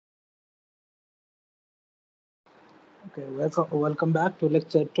Okay, welcome back to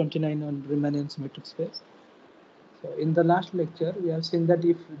lecture 29 on Riemannian symmetric space. So in the last lecture, we have seen that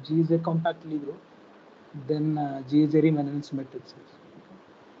if G is a compact Lie group, then G is a Riemannian symmetric space.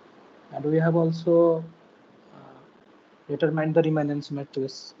 And we have also determined the Riemannian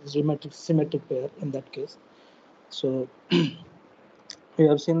symmetric pair in that case. So we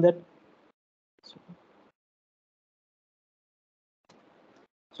have seen that.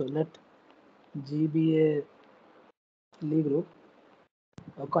 So let G be a Lie group,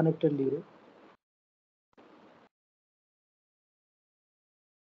 a connected Lie group.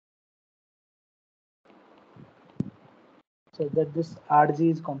 So that this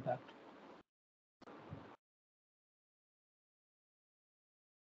RG is compact.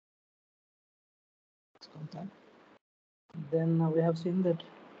 Then we have seen that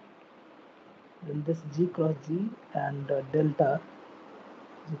then this G cross G and delta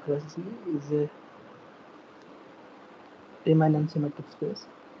G cross G is a Riemannian symmetric space,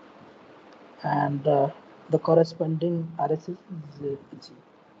 and the corresponding RSS is G.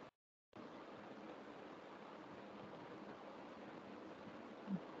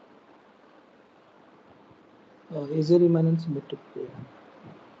 Is a Riemannian symmetric pair.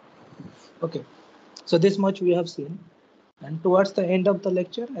 Okay, so this much we have seen, and towards the end of the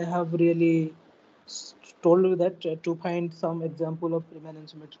lecture, I have really told you that to find some example of Riemannian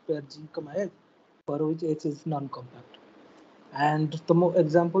symmetric pair G, H, for which H is non-compact, and the more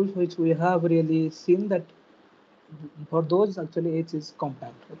examples which we have really seen that for those actually H is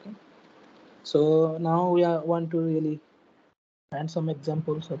compact. Okay, so now we want to really find some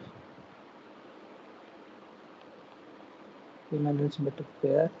examples of Riemannian symmetric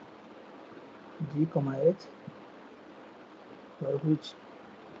pair G, H, for which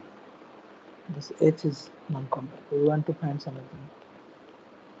this H is non-compact. We want to find some example.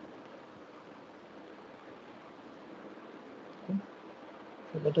 Okay.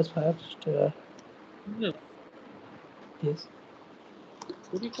 So let us first. Yeah. Yes.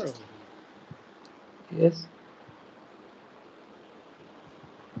 What are you talking Yes.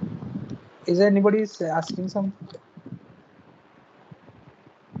 Is anybody asking something?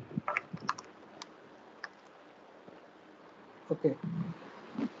 Okay.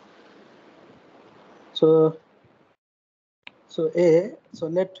 So A. So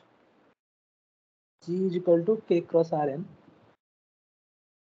let G is equal to K cross Rn,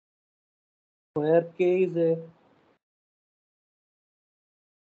 where K is a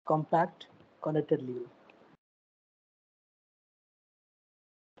compact connected Lie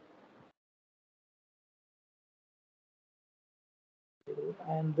group.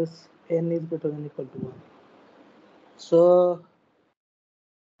 And this N is greater than equal to 1. So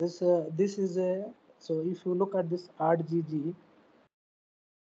this is a, so if you look at this RGG,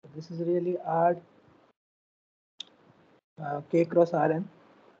 this is really R K cross Rn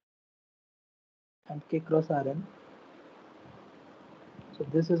and K cross Rn. So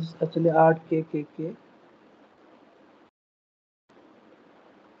this is actually R K K K,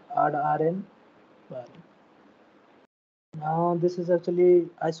 R Rn. Now this is actually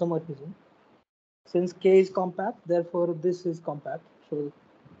isomorphism. Since K is compact, therefore this is compact. So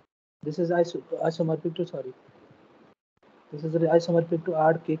this is isomorphic to, sorry, this is isomorphic to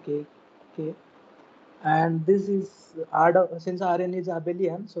R K K K, and this is R, since Rn is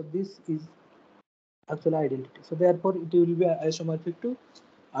abelian, so this is actual identity. So therefore it will be isomorphic to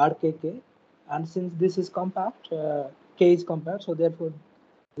RKK, and since this is compact, K is compact, so therefore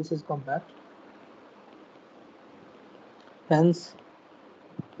this is compact. Hence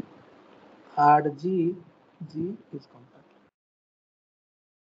RG G is compact.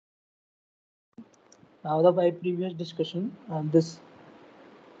 Now the by previous discussion on this,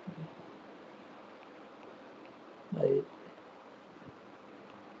 by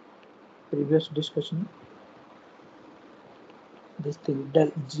previous discussion, this thing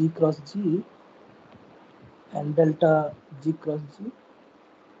del G cross G and delta G cross G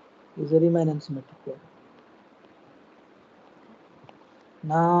is a Riemannian symmetric pair.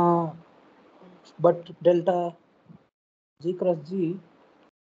 Now, but delta G cross G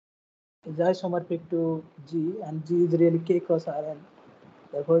is isomorphic to G, and G is really K cross Rn,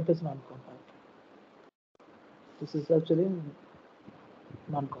 therefore it is non-compact. This is actually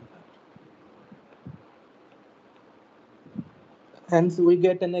non-compact. Hence we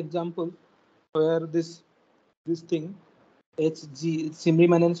get an example where this thing HG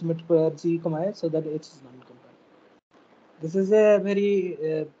Riemannian symmetric pair G, so that H is non-compact. This is a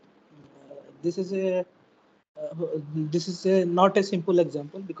very this is not a simple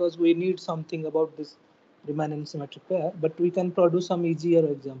example, because we need something about this Riemannian symmetric pair, but we can produce some easier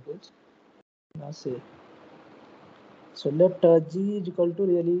examples. Now say So let G is equal to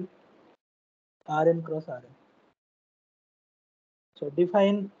really Rn cross Rn. So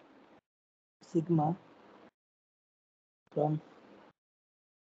define sigma from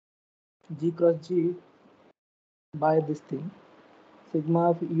G cross G by this thing. Sigma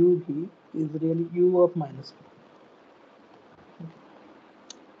of UV is really U of minus.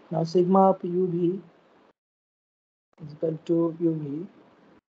 Now sigma of UV is equal to UV.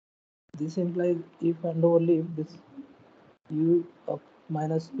 This implies if and only if this U of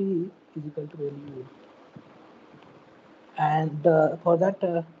minus P is equal to really U. And for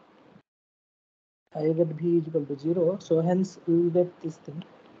that I get V is equal to 0. So hence we will get this thing.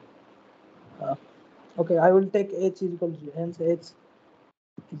 Okay, I will take H is equal to, hence H is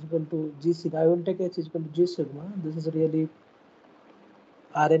equal to G sigma. I will take H is equal to G sigma. This is really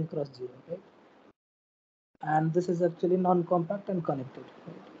Rn cross 0, right? And this is actually non-compact and connected,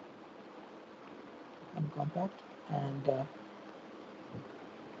 right? Non-compact and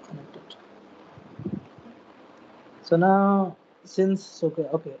connected. So now since okay,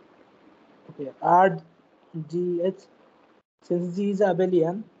 add GH, since G is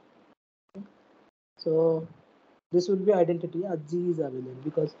abelian, so this will be identity as G is abelian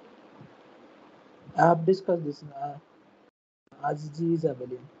because I have discussed this as G is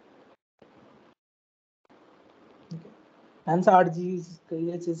abelian. Okay. Hence RG is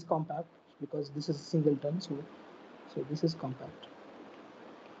KH is compact because this is singleton, so this is compact.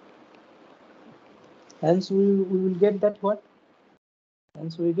 Hence we will get that what?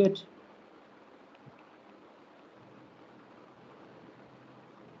 Hence we get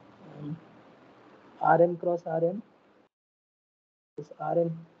Rn cross Rn is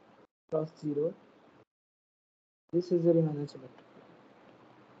Rn cross 0. This is a Riemannian symmetric.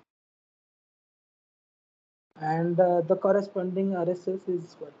 And the corresponding RSS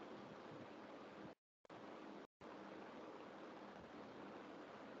is what?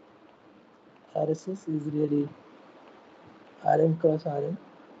 RSS is really Rn cross Rn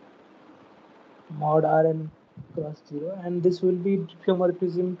mod Rn cross 0, and this will be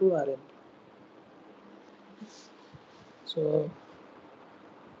homomorphism to Rn. So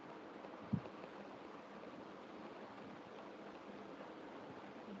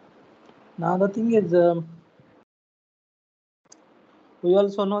now the thing is we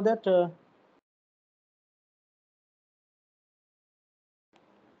also know that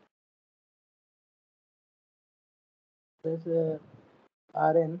there's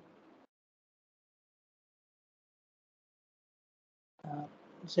Rn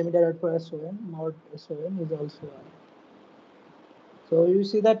semi-direct for SON, mod SON is also Rn. So you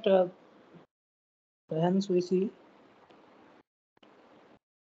see that hence we see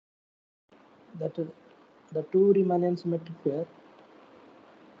that the two Riemannian symmetric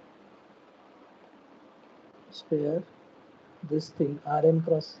sphere, this thing Rn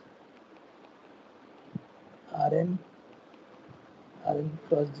cross Rn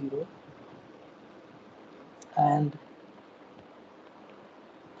cross 0 and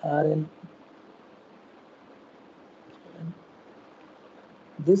Rn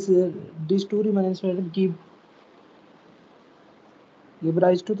this these two Riemannian symmetric give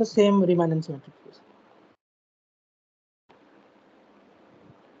rise to the same Riemannian symmetric field.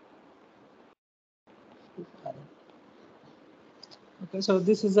 Okay, so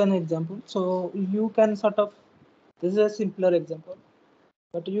this is an example. So you can sort of, this is a simpler example,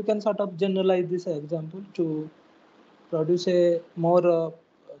 but you can sort of generalize this example to produce a more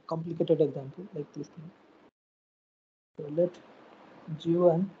complicated example like this thing. So let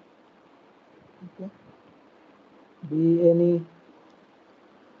G1 okay, be any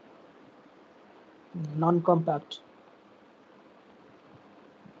non-compact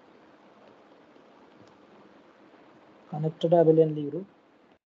connected abelian Lie group.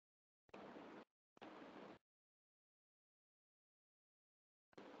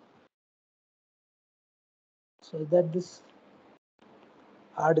 So that this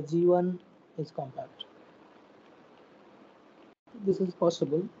G1 is compact. This is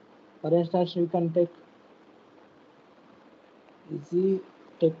possible. For instance, you can take G,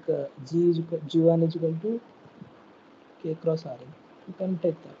 take G1 is equal to K cross Rn. You can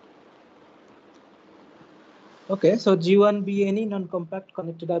take that. Okay, so G1 be any non-compact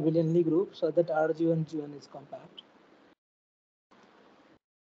connected abelian Lie group, so that G1 is compact.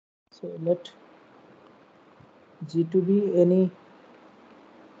 So let G2 be any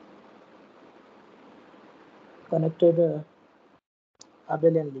connected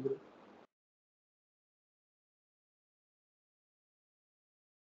abelian Lie group.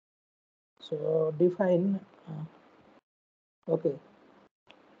 So define okay.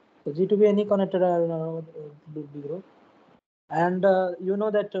 So G2 be any connected Lie group. And you know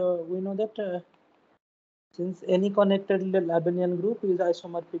that we know that since any connected abelian group is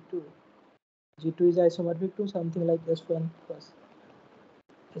isomorphic to G2 is isomorphic to something like S1 plus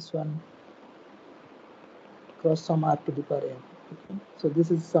S1 cross some R to the power n. Okay. So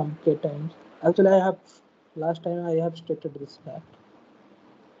this is some k times. Actually, I have last time I have stated this fact.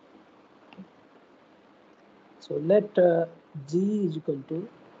 So let G is equal to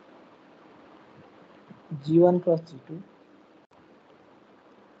G1 cross G2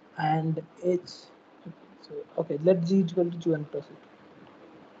 and H. So okay, let G is equal to G1 cross G2.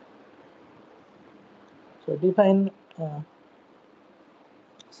 So define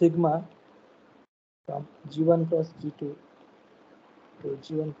sigma from G1 cross G2 to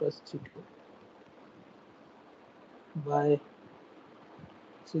G1 cross G2 by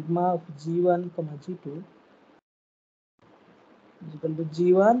sigma of G1 comma G2 is equal to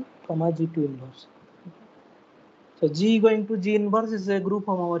G1 comma G2 inverse. So G going to G inverse is a group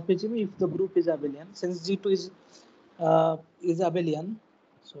homomorphism if the group is abelian. Since G2 is abelian,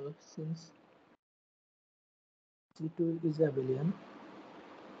 so since G2 is abelian,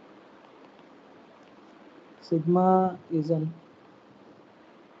 sigma is an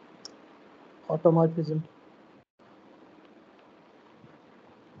automorphism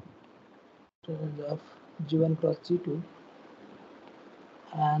of G1 cross G2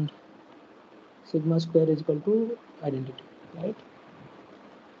 and sigma square is equal to identity, right?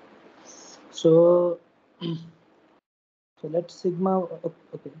 So so let sigma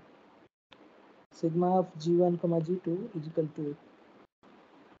okay sigma of G1 comma G2 is equal to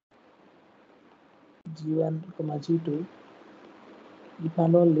G1 comma G2 if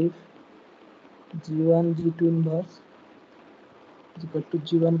and only if G1 G2 inverse is equal to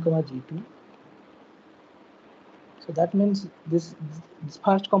G1 comma G2. So that means this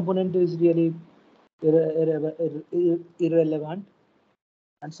first component is really irrelevant,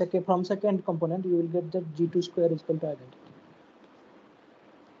 and from second component you will get that G2 square is equal to identity.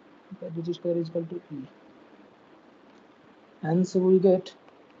 Okay, G2 square is equal to E. Hence we get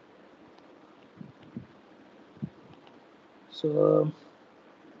so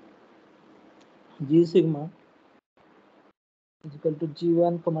G sigma is equal to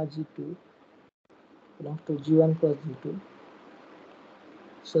G1 comma G2 belongs to G1 plus G2.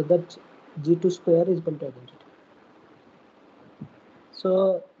 So that G2 square is equal to identity.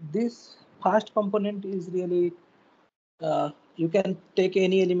 So this first component is really you can take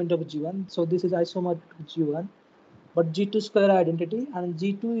any element of G1. So this is isomorphic G1, but G2 square identity, and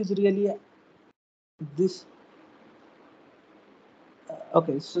G2 is really this.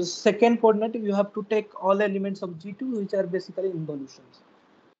 Okay, so second coordinate you have to take all elements of G2 which are basically involutions.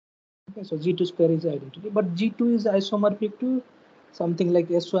 Okay, so G2 square is identity, but G2 is isomorphic to something like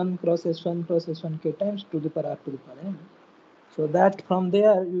S1 cross S1 cross S1 k times to the power R to the power n. So that from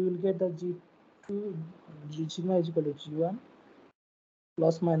there you will get the G2 G sigma is equal to G1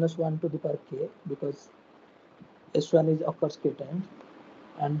 plus minus 1 to the power k because S1 is occurs k times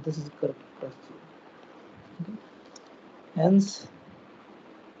and this is cross G. Okay. Hence,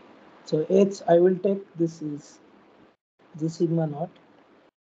 so H I will take this is G sigma naught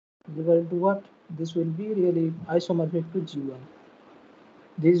is equal to what? This will be really isomorphic to G1.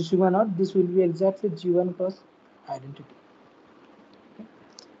 This is sigma naught, this will be exactly G1 cross identity. Okay.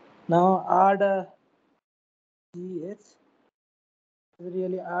 Now add GH is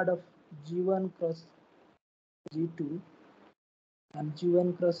really add of G1 cross G2 and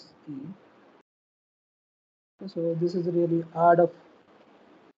G1 cross E. So this is really add of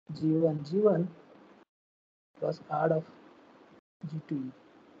G1 plus add of G2E.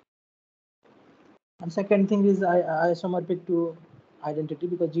 And second thing is isomorphic to identity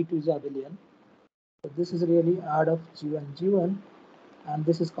because G2 is abelian. So this is really add of G1 and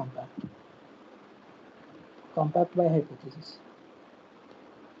this is compact by hypothesis.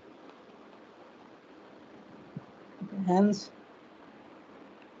 Okay. Hence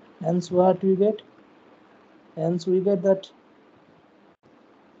what we get? Hence we get that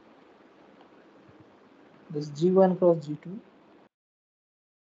this G1 cross G2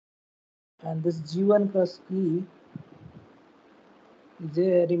 and this G1 cross E is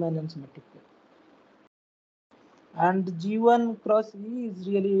a Riemannian symmetric pair. And G1 cross E is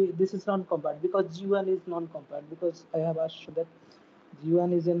really, this is non-compact because G1 is non-compact because I have asked that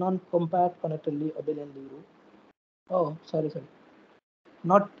G1 is a non-compact connectedly abelianly group. Oh, sorry.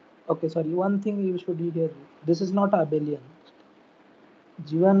 Not, okay, sorry. One thing you should hear, this is not abelian.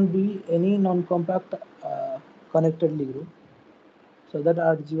 G1 be any non-compact connectedly group. So that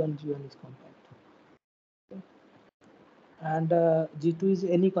our G1 is compact. Okay. And G2 is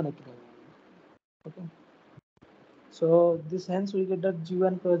any connected. Okay. So this hence we get that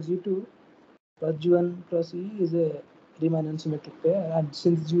G1 cross G2 plus G1 cross E is a Riemannian symmetric pair, and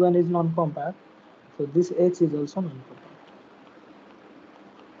since G1 is non-compact, so this H is also non-compact.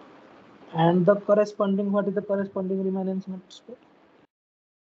 And the corresponding, what is the corresponding Riemannian symmetric pair?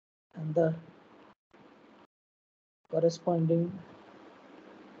 And the corresponding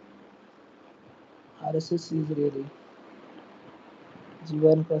RSS is really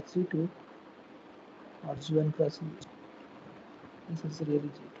G1 cross G2 or G1 cross E. This is really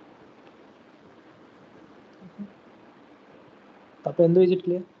G2. Okay. Tapendu, is it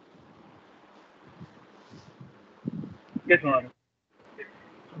clear? Yes, Maharaj.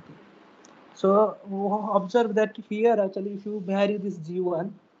 Okay. So observe that here actually if you vary this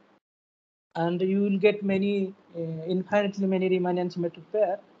G1 and you will get many infinitely many Riemannian symmetric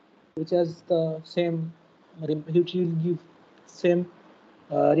pair which has the same, which will give same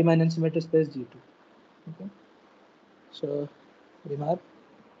Riemannian symmetric space G2. Okay. So remark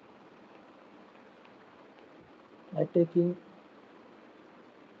by taking,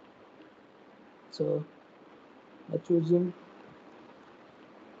 so by choosing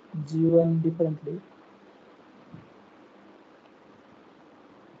G1 differently,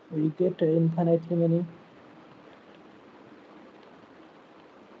 we get infinitely many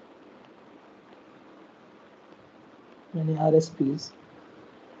RSPs.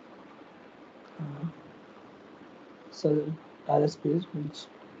 So RSPs which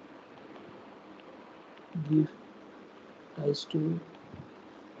give rise to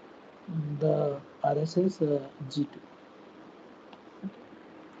the RSS G2.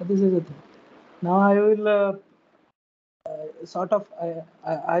 So this is the thing. Now I will sort of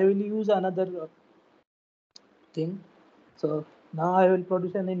I will use another thing. So now I will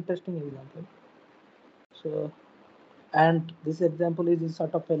produce an interesting example. So, and this example is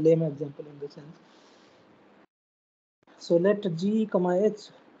sort of a lame example in the sense. So let G comma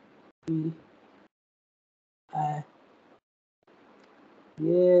H be a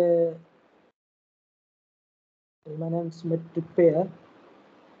Riemannian symmetric pair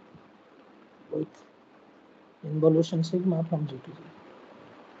with involution sigma from G to G.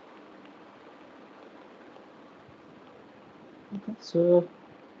 Okay, so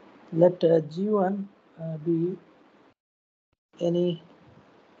let G1 be any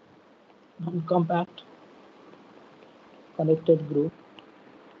non-compact connected group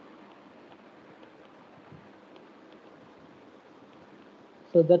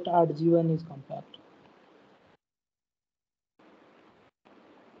so that our G1 is compact.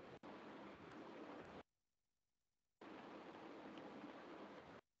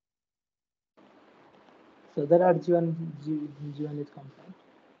 So that our G1 is compact.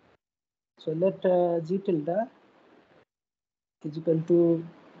 So let G tilde is equal to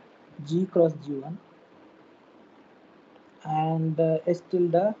G cross G1 and S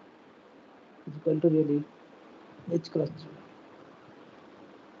tilde is equal to really H cross G1.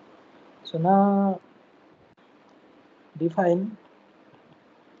 So now define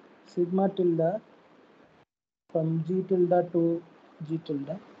sigma tilde from G tilde to G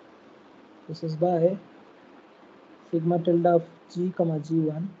tilde. This is by sigma tilde of G comma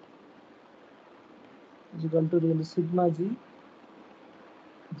G1 is equal to really sigma G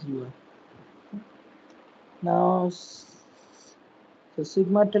G1. Now, so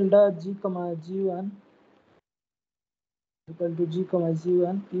sigma tilde G comma G1 equal to G comma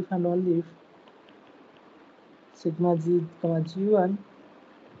G1 if and only if sigma G comma G1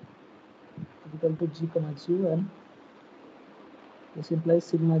 equal to G comma G1. This implies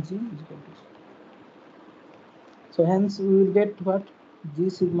sigma G is equal to G. So hence we will get what G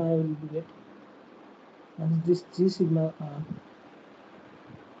sigma will be get, and this G sigma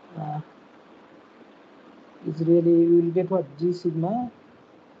is really, we will get what G sigma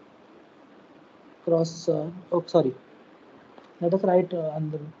cross oh sorry, let us write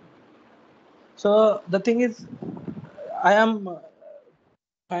under. So the thing is I am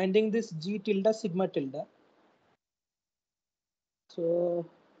finding this G tilde sigma tilde. So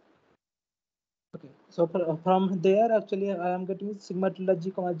okay, so from there actually I am getting sigma tilde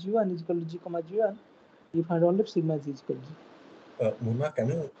G comma G1 is equal to G comma G1 if and only if sigma G is equal to G. Muna,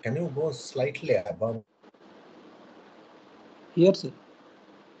 can you go slightly above? Here, sir.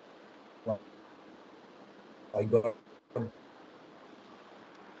 I got.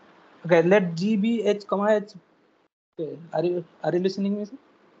 Okay, let G be H comma H. Okay, are you listening me, sir?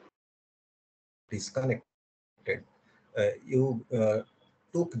 Disconnected. You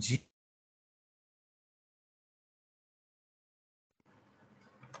took G.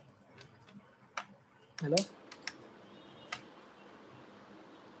 Hello.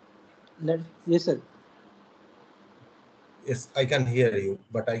 Yes, sir. Yes, I can hear you,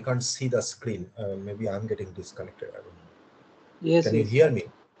 but I can't see the screen. Maybe I'm getting disconnected. I don't know. Yes, Can you yes, hear me?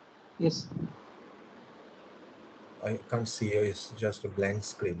 yes. I can't see you. It's just a blank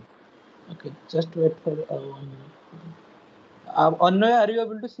screen. Okay, just wait for 1 minute. Annoy, are you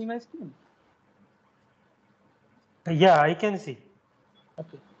able to see my screen? Yeah, I can see.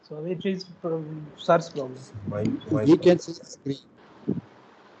 Okay, so it is search problem. My We can see the screen.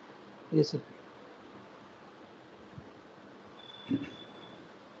 Yes, sir.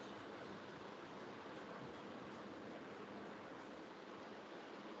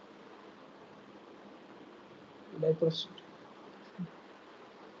 Will I proceed?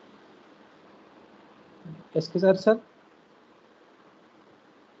 SK sir.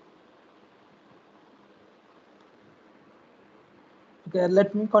 Okay,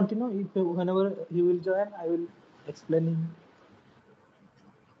 let me continue. If whenever he will join, I will explain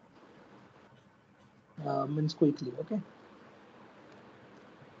means quickly. Okay.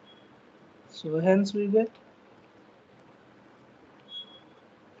 So hence we get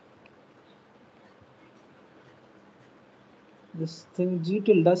this thing G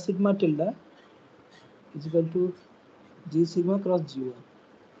tilde sigma tilde is equal to G sigma cross G1.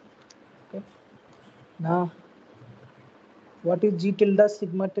 Okay. Now, what is G tilde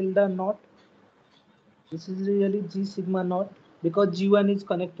sigma tilde naught? This is really G sigma naught because G1 is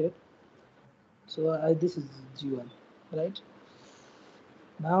connected. So this is G1, right?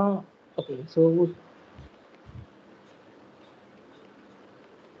 Now, okay, so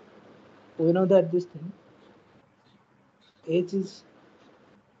we know that this thing H is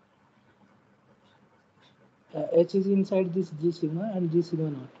inside this G sigma and G sigma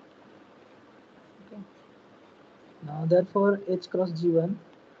naught. Okay. Now, therefore, H cross G1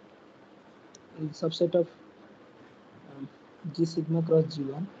 is subset of G sigma cross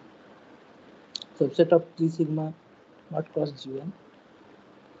G1, subset of G sigma naught cross G1.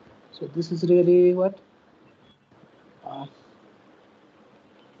 So this is really what?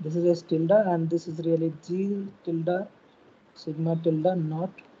 This is S tilde and this is really G tilde sigma tilde naught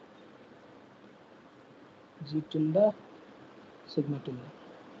G tilde sigma tilde.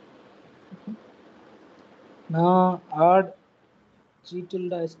 Okay. Now add G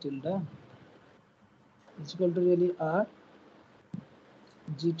tilde S tilde is equal to really R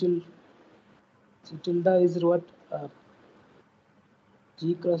G tilde is what?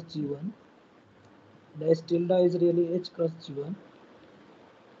 G cross G1. The S tilde is really H cross G1.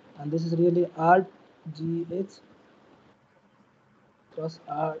 And this is really R GH cross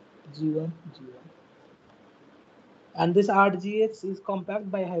R G1 G1. And this RGH is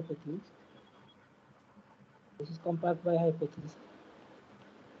compact by hypothesis. This is compact by hypothesis.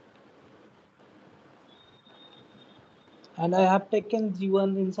 And I have taken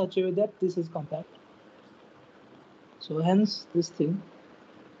G1 in such a way that this is compact. So hence this thing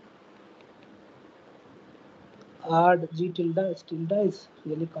R G tilde S tilde is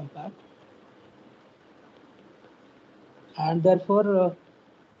really compact. And therefore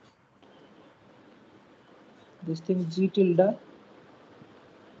this thing G tilde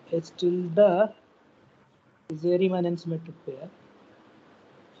H tilde is a Riemannian symmetric pair.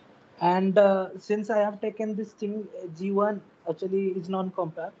 And since I have taken this thing G1 actually is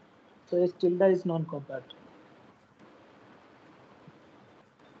non-compact, so H tilde is non-compact.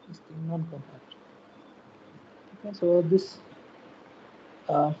 This thing non-compact. Okay, so this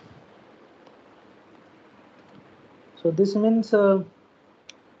means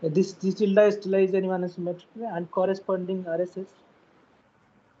this G tilde S tilde is a Riemannian symmetric pair and corresponding RSS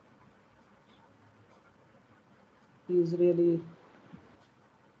is really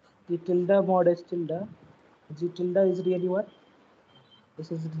G tilde mod S tilde. G tilde is really what?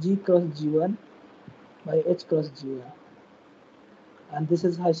 This is G cross G1 by H cross G1. And this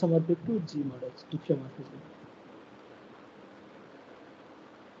is isomorphic to G mod H, diffeomorphism.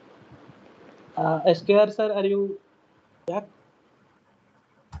 SKR sir, are you back?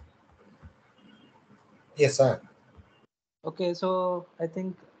 Yes, sir. Okay, so I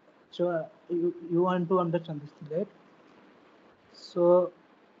think you want to understand this thing, right? So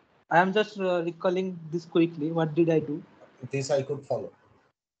I am just recalling this quickly. What did I do? This I could follow.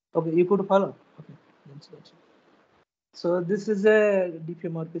 Okay, you could follow. Okay, that's good. So this is a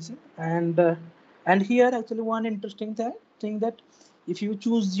diffeomorphism, and here actually one interesting thing that if you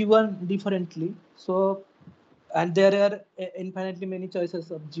choose G1 differently, so and there are infinitely many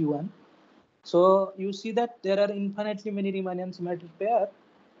choices of G1. So you see that there are infinitely many Riemannian symmetric pair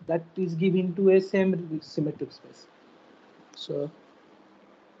that is given to a same symmetric space. So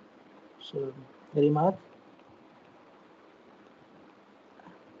remark,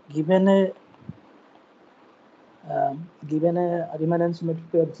 given a Riemannian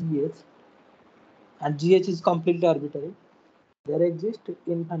symmetric pair GH, and GH is completely arbitrary, there exist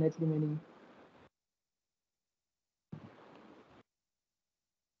infinitely many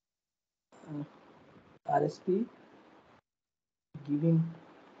RSP giving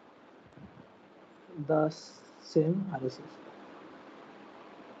the same RSS,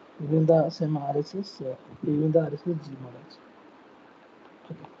 giving the same RSS, giving the RSS G models.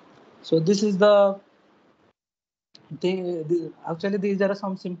 Okay. So this is the thing. Actually, these are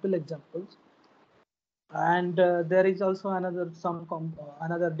some simple examples, and there is also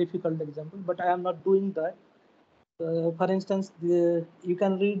another difficult example, but I am not doing that. For instance, you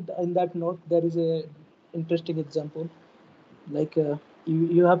can read in that note. There is a interesting example, like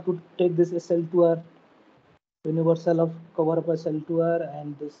you have to take this SL2R universal of cover up SL2R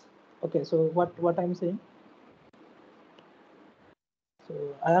and this. Okay, so what I'm saying. So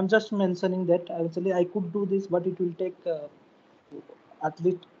I am just mentioning that actually I could do this, but it will take at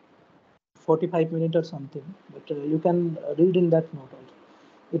least 45 minutes or something. But you can read in that note also.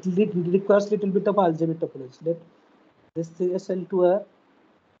 It requires little bit of algebraic topology. Let this SL2R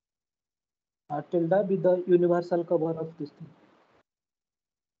tilde be the universal cover of this thing.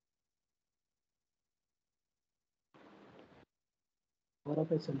 Cover of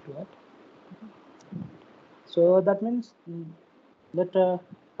SL2R. So that means let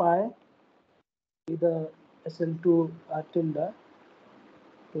pi be the SL2R tilde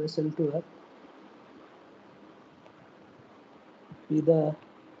to SL2R be the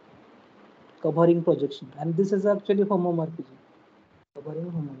covering projection, and this is actually homomorphism. Covering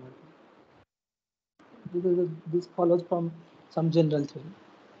homomorphism. This follows from some general theory.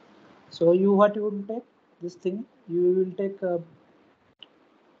 So what you will take this thing, you will take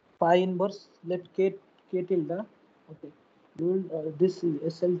pi inverse, let k tilde. Okay, you will this is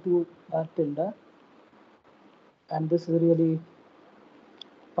SL2 R tilde, and this is really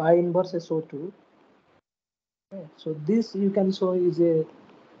pi inverse SO2. Okay, so this you can show is a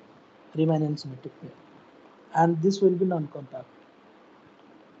Riemannian symmetric pair, and this will be non-compact.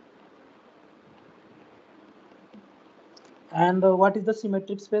 And what is the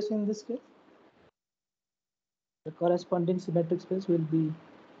symmetric space in this case? The corresponding symmetric space will be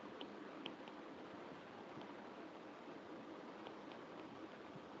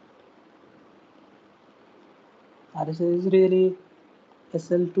RSS is really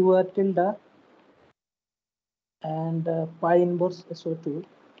SL2R tilde and pi inverse SO2,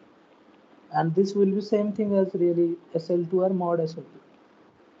 and this will be same thing as really SL2R mod SO2,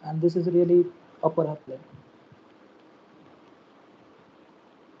 and this is really upper half plane.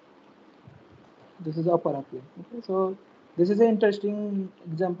 This is upper half plane. Okay, so this is an interesting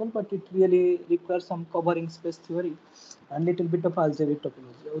example, but it really requires some covering space theory and little bit of algebraic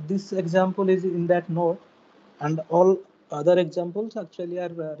topology. This example is in that node, and all other examples actually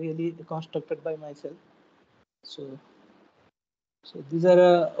are really constructed by myself. So these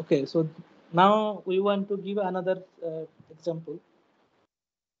are okay. So now we want to give another example,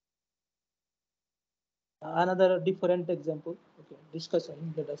 another different example. Okay,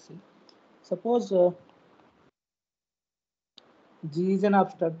 discussion. Let us see. Suppose G is an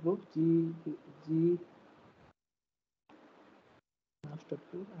abstract group. G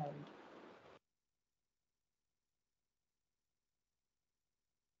abstract group, and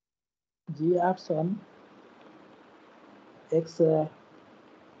G acts on X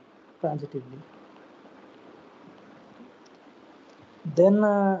transitively. Then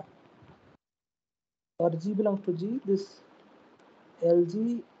for G belongs to G, this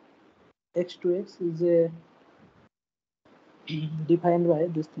LG X to X is defined by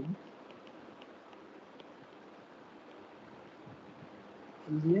this thing.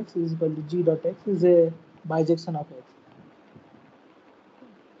 LGX is equal to G dot X is a bijection of X.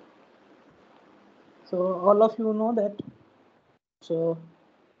 So all of you know that. So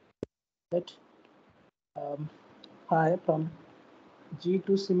let phi from G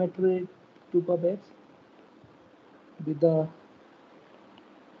to symmetry 2 of X with the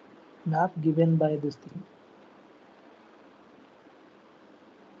map given by this thing.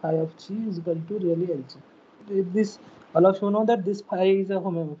 Phi of G is equal to really LG. This all of you know that this phi is a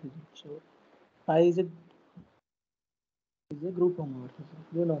homomorphism. So phi is a group homomorphism.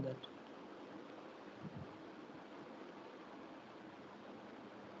 You know that.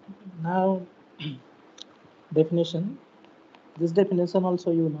 Now definition. This definition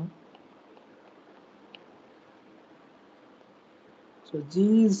also you know. So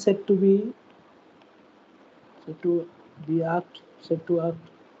G is said to be act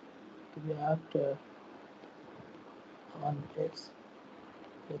on X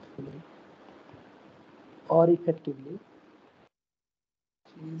faithfully or effectively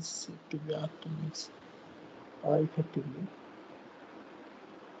is said to be Artemis or effectively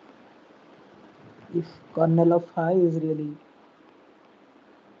if kernel of phi is really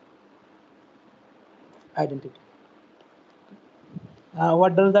identity.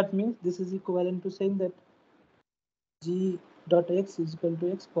 What does that mean? This is equivalent to saying that g dot x is equal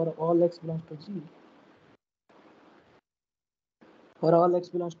to x for all x belongs to g. For all x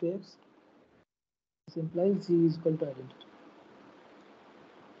belongs to x, this implies g is equal to identity.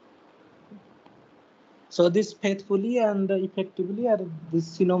 So this faithfully and effectively are these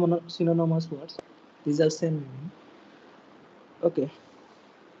synonymous words. These are same meaning. Okay.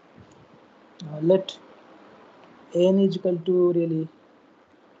 Now let n is equal to really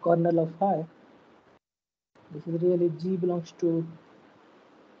kernel of phi. This is really g belongs to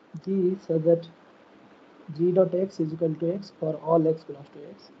g, so that g dot x is equal to x for all x belongs to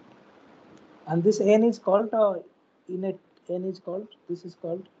x. And this n is called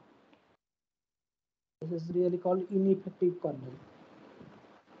this is really called ineffective kernel.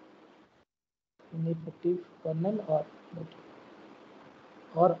 Ineffective kernel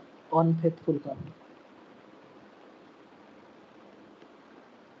or unfaithful kernel.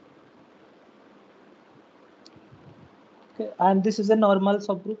 Okay, and this is a normal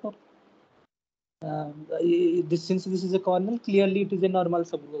subgroup of since this is a kernel, clearly it is a normal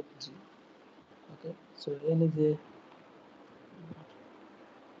subgroup of G. Okay, so n is a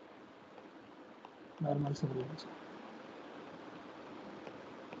normal subgroup of G.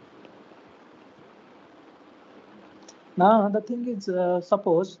 Now the thing is,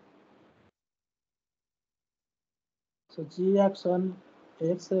 suppose so G acts on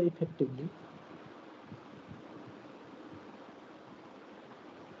X effectively.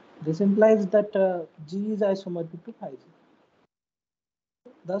 This implies that G is isomorphic to phi G.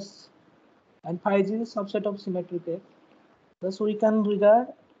 Thus, and phi G is subset of symmetric X. Thus, we can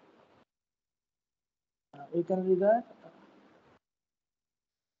regard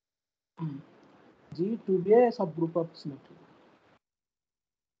G to be a subgroup of symmetry.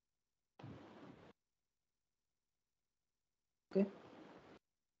 Okay.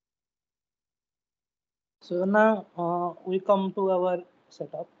 So now we come to our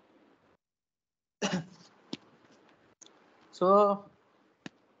setup. So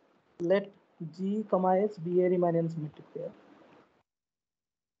let G, S be a Riemannian symmetric pair.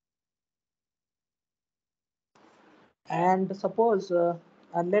 And suppose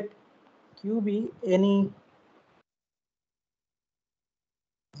and let Q be any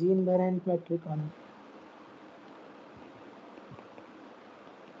G invariant metric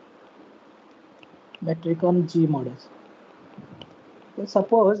on G mod S. Okay,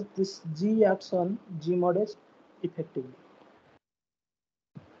 suppose this G acts on G mod S effectively.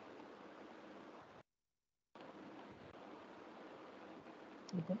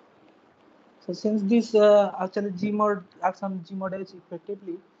 Okay. So since this actually G mod acts on G mod S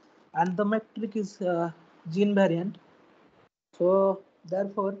effectively, and the metric is G invariant, so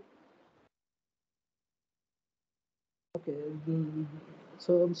therefore, okay.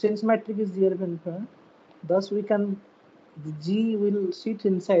 So since metric is G invariant, thus we can the G will sit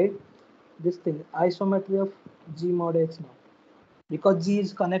inside this thing isometry of G mod X now, because G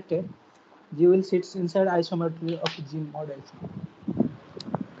is connected. G will sit inside isometry of G mod X now.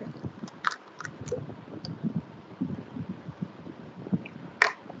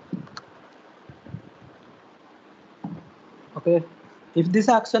 Okay, if this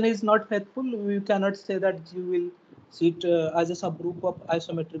action is not faithful, we cannot say that G will sit as a subgroup of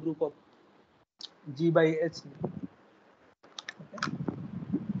isometric group of G by H. Okay.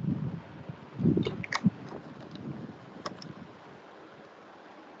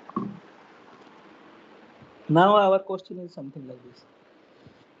 Now our question is something like this.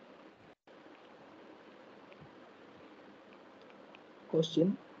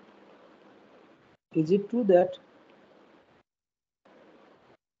 Question: is it true that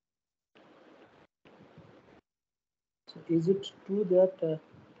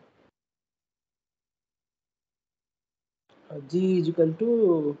G is equal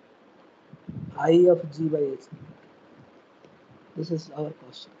to I of G by H? This is our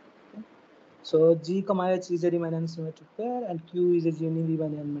question. Okay. So G, H is a Riemannian symmetric pair, and Q is a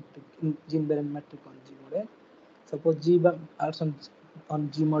Riemannian metric, G invariant metric on G mod H. Suppose G acts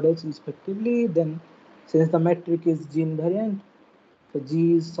on G mod H respectively, then since the metric is G invariant, so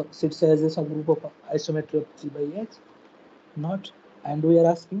G sits as a subgroup of isometry of G by H. Not, and we are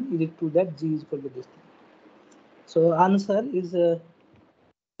asking, is it true that G is equal to this thing? So answer is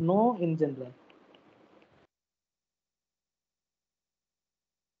no in general.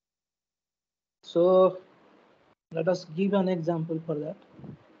 So Let us give an example for that.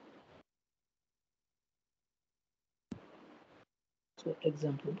 So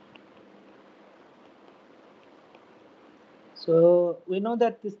example. So we know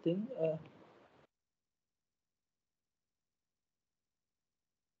that this thing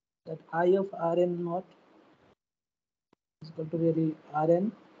that I of Rn naught is equal to really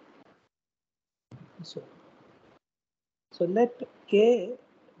Rn. So let K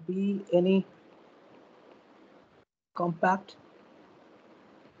be any compact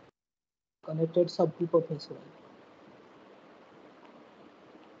connected subgroup of S1.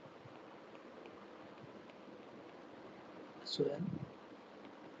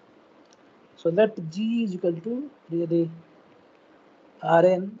 So let G is equal to really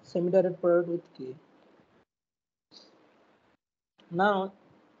Rn semi-direct product with K. Now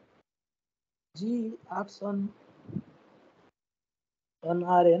G acts on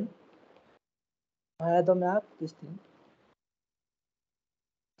Rn via the map this thing.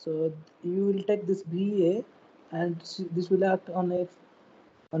 So you will take this BA and this will act on an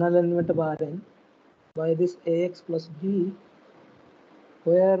element of Rn by this Ax plus B,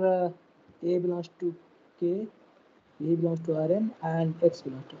 where A belongs to K, B belongs to Rn, and X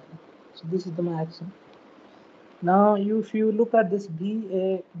belongs to Rn. So this is the maximum. Now if you look at this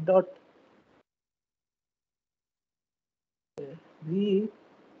BA dot B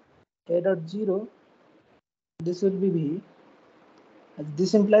A dot 0, this will be B.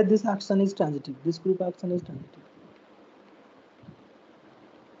 This implies this action is transitive. This group action is transitive.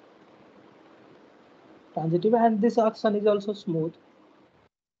 And this action is also smooth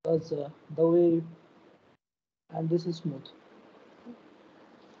because the way, and this is smooth.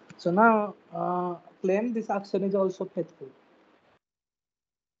 So now claim this action is also faithful.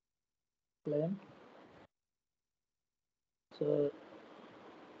 Claim. So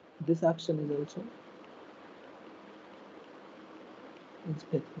this action is also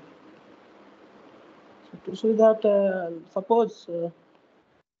faithful. So to show that, suppose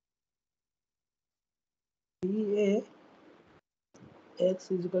BA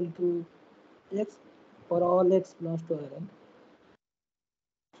X is equal to X for all X belongs to Rn.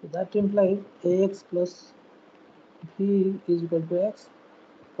 So that implies Ax plus B is equal to X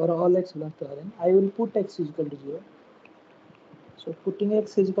for all X belongs to Rn. I will put X is equal to 0. So putting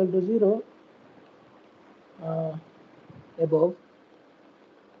X is equal to 0 above,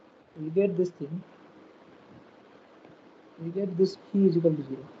 we get this thing. We get this B is equal to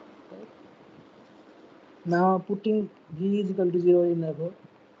 0. Right? Now putting B is equal to 0 in above,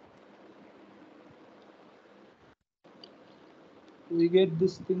 we get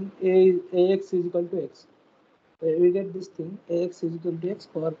this thing Ax is equal to X. We get this thing Ax is equal to X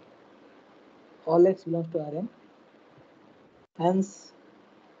for all X belongs to Rn. Hence,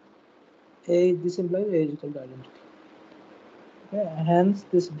 this implies A is equal to identity. Okay. Hence,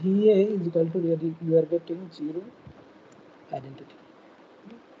 this BA is equal to really you are getting 0 identity.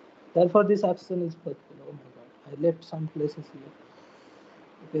 Therefore, this action is faithful. Oh my God, I left some places here.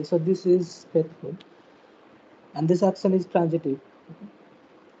 Okay, so this is faithful, and this action is transitive. Okay.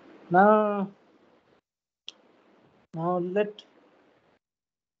 Now let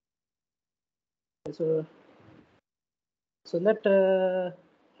so let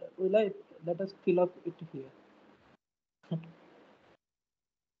let us fill up it here.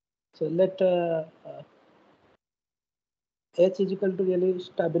 So let H is equal to really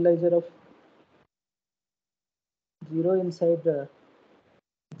stabilizer of 0 inside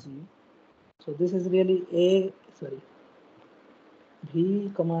G. So this is really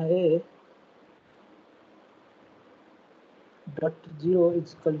B comma A dot 0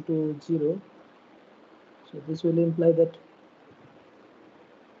 is equal to 0. So this will imply that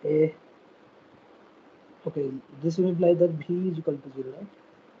A, okay, this will imply that B is equal to 0, right?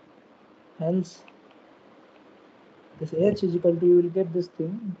 Hence, this H is equal to, you will get this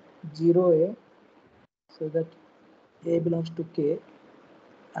thing 0A, so that A belongs to K,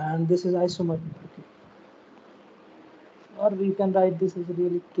 and this is isomorphic. Okay. Or we can write this as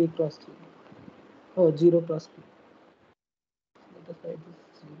really K cross 0. Oh, 0 cross K. Let us write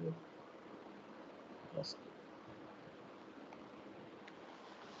this 0 cross K.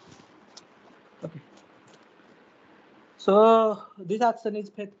 Okay. So this action is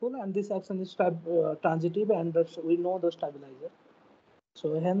faithful and this action is transitive, and we know the stabilizer.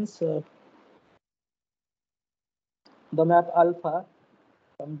 So hence the map alpha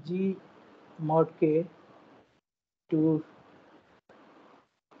from G mod K to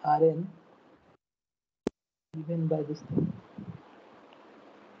Rn given by this thing,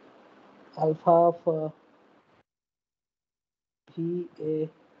 alpha of V A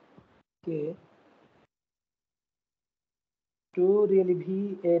K to really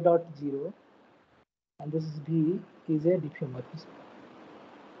V A dot 0, and this is V is a diffeomorphism.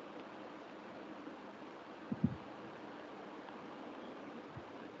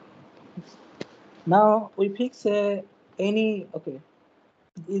 Now we fix any, okay,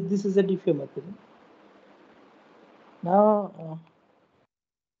 this is a diffeomorphism. Now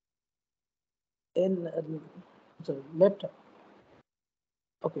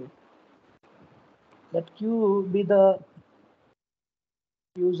let Q be the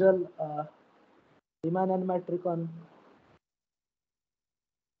usual Riemannian metric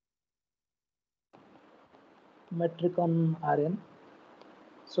on Rn.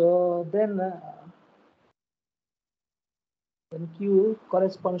 So then Q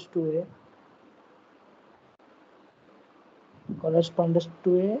corresponds to a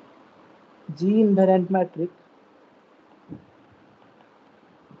G invariant matrix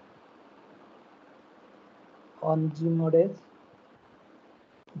on G mod S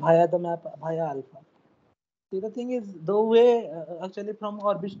via the map via alpha. See, the thing is, the way actually from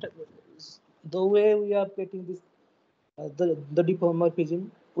orbit, the way we are getting this the diffeomorphism,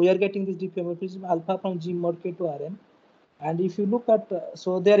 we are getting this diffeomorphism alpha from G mod K to Rn, and if you look at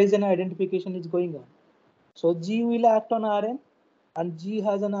so there is an identification is going on. So G will act on Rn, and G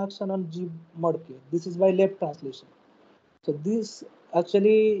has an action on G mod K. This is by left translation. So this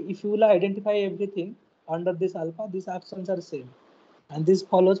actually, if you will identify everything under this alpha, these actions are same, and this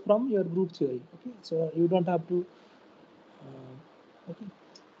follows from your group theory. Okay, so you don't have to. Okay,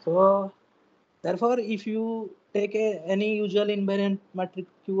 so therefore, if you take any usual invariant matrix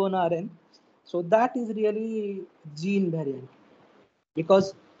Q on Rn, so that is really G invariant,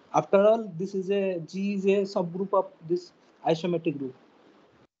 because after all, this is a G is a subgroup of this isometric group.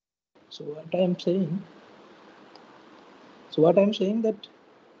 So what I am saying that,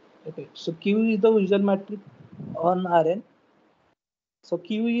 okay, so Q is the usual matrix on Rn. So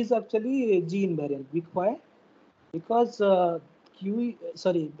Q is actually G invariant. Why? Because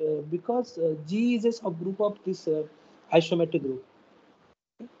because G is a subgroup of this isometric group.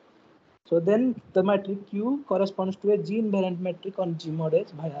 So then the matrix Q corresponds to a G invariant matrix on G mod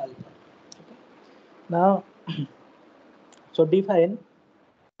S by alpha. Okay. Now, so define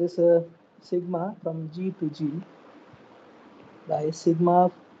this sigma from G to G by sigma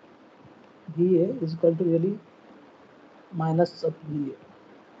of VA is equal to really minus of VA.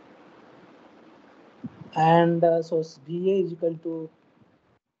 And so VA is equal to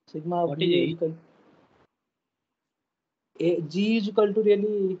sigma of What VA is is equal G is equal to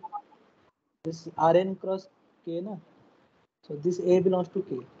really this Rn cross K, na? So this A belongs to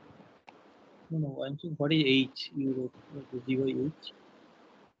K. No, I'm saying what is H? You wrote the G by H.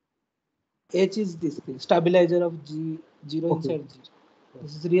 H is this thing, stabilizer of G, 0 Okay. inside G.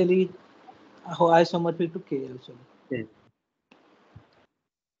 This is really how isomorphic to K also. Yes.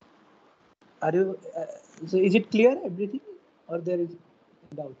 Are you? So is it clear everything, or there is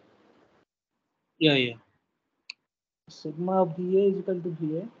doubt? Yeah. Sigma of VA is equal to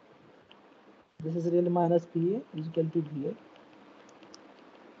VA. This is really minus VA is equal to VA.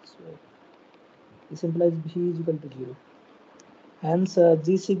 So this implies V is equal to 0. Hence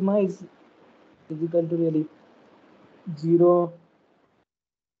G sigma is equal to really 0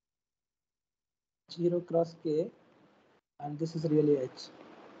 cross K, and this is really H.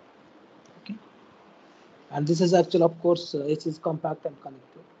 Okay. And this is actually, of course, H is compact and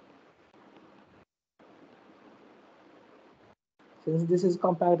connected. Since this is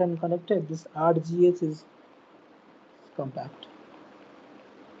compact and connected, this RGH is compact.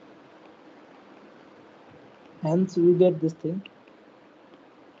 Hence we get this thing.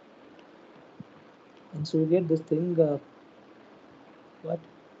 What?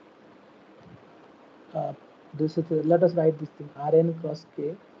 This is let us write this thing. Rn cross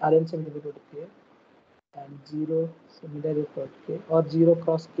K, Rn similar to K, and 0 similar to K, or 0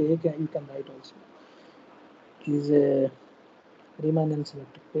 cross K you can write also, is a Riemannian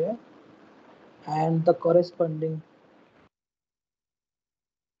symmetric pair, and the corresponding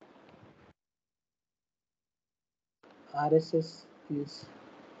RSS is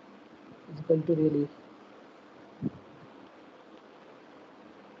equal to really,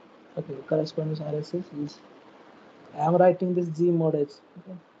 okay, corresponding RSS is, I am writing this G mod H.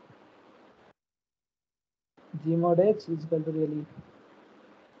 Okay. G mod H is equal to really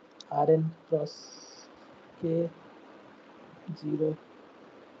Rn cross K 0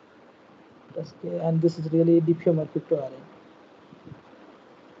 plus K, and this is really diffeomorphic to Rn.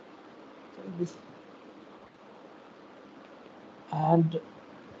 So this, and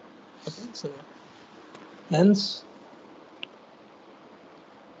okay, so hence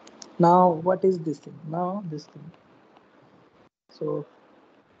now what is this thing? Now this thing. So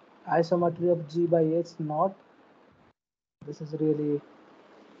isometry of G by H naught. This is really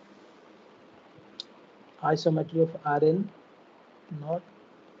isometry of Rn naught.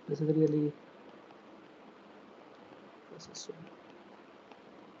 This is really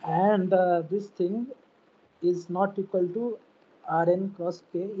and this thing is not equal to Rn cross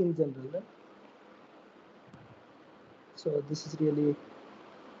K in general. Right? So this is really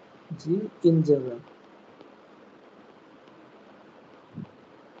G in general.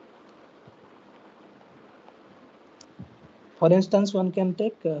 For instance, one can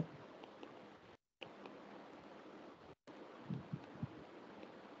take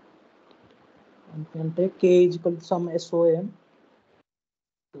K is equal to some SOM,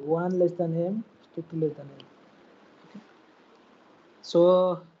 1 less than M, 2 less than M. Okay.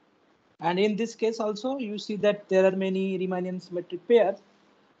 So, and in this case also, you see that there are many Riemannian symmetric pairs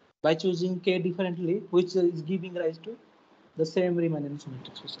by choosing K differently, which is giving rise to the same Riemannian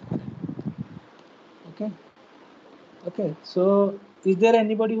symmetric system. Okay. Okay. So, is there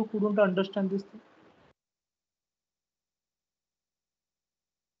anybody who couldn't understand this thing?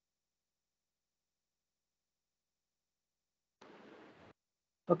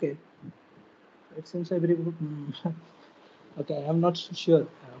 Okay. It seems every group. Okay, I'm not sure.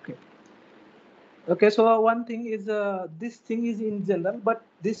 Okay. Okay, so one thing is this thing is in general, but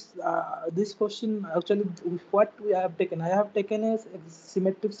this question actually what we have taken, I have taken a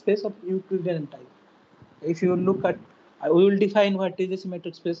symmetric space of Euclidean type. If you look at, we will define what is a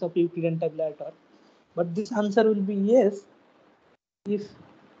symmetric space of Euclidean type later, but this answer will be yes if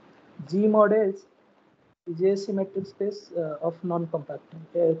G mod H is a symmetric space of non-compact,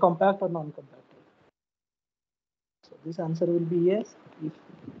 compact or non-compact. So this answer will be yes. If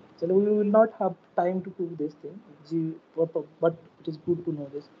so, we will not have time to prove this thing. G, but it is good to know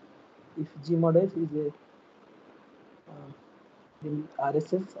this. If G mod F is a in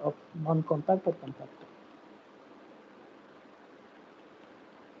RSS of non-compact or compact.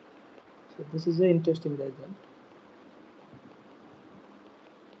 So this is an interesting result.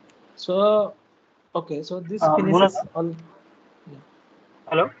 So okay, so this finishes all. Yeah.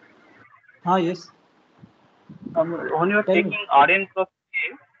 Hello. Yes. When you are Tell taking me. Rn plus K,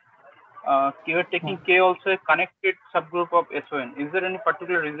 you are taking K also a connected subgroup of SON. Is there any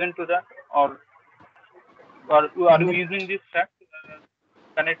particular reason to that, or are you using this fact?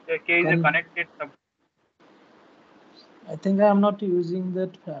 Connect K is a connected subgroup. I think I am not using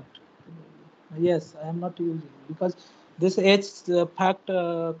that fact. Yes, I am not using because this H fact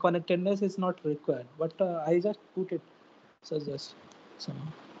connectedness is not required, but I just put it suggest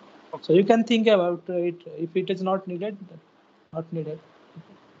somehow. Okay. So you can think about it. If it is not needed, not needed.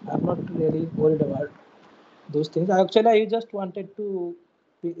 I'm not really worried about those things. Actually, I just wanted to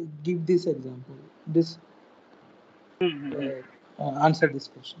give this example. This answer this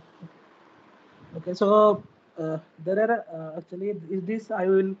question. Okay, so there are actually this I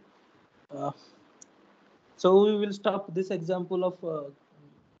will. So we will stop this example of.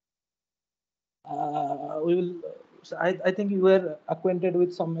 We will. So I think you were acquainted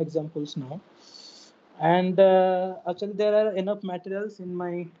with some examples now, and actually there are enough materials in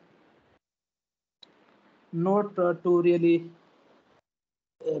my note to really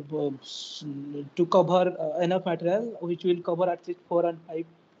to cover enough material, which will cover at least 4 and 5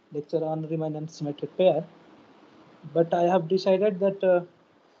 lecture on Riemannian symmetric pair. But I have decided that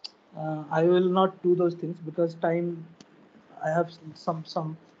I will not do those things because time. I have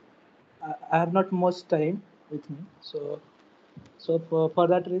some. I have not much time with me, so for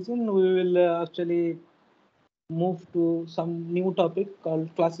that reason we will actually move to some new topic called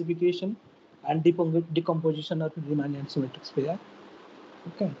classification and decomposition of Riemannian symmetric pair.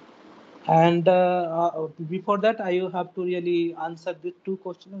 Okay. And before that, I have to really answer the 2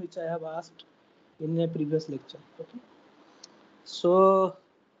 questions which I have asked in a previous lecture. Okay. So,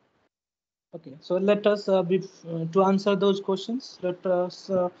 okay. So let us to answer those questions. Let us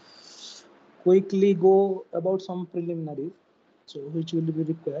quickly go about some preliminaries. So which will be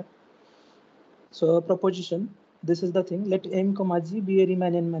required. So proposition. This is the thing. Let M, G be a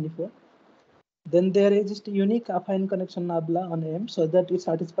Riemannian manifold. Then there exists a unique affine connection nabla on M so that it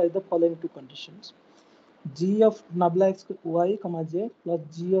satisfies the following 2 conditions. G of nabla x y comma z plus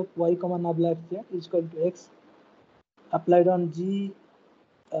G of y comma nabla x z is equal to x applied on G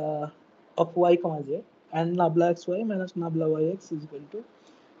of y comma z and nabla x y minus nabla y x is equal to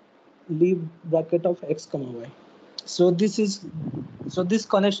leave bracket of x comma y. So this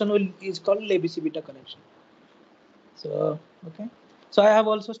connection is called Lebesgue-Beta connection. So okay. So I have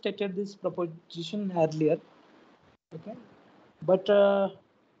also stated this proposition earlier. Okay, but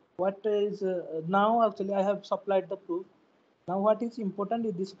what is now actually I have supplied the proof. Now what is important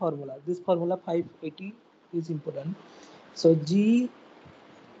is this formula. This formula 580 is important. So G,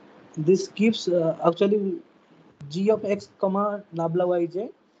 this gives actually G of x comma nabla yj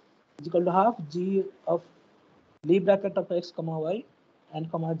is equal to half G of Lie bracket of x comma y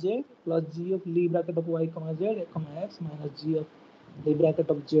and comma j plus G of Lie bracket of y comma z comma x minus G of Lie bracket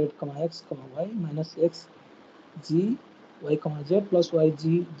of z comma x comma y minus x G y comma z plus y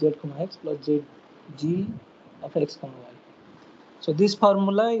G z comma x plus z G of x comma y. So this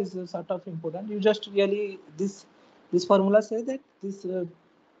formula is sort of important. You just really this formula says that this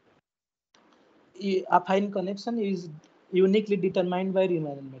affine connection is uniquely determined by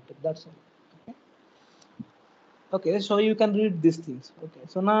Riemannian metric. That's all. Okay. Okay, so you can read these things. Okay,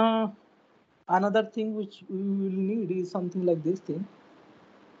 so now another thing which we will need is something like this thing.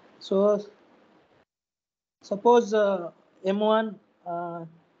 So suppose M1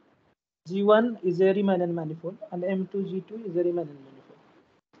 G1 is a Riemannian manifold and M2 G2 is a Riemannian manifold.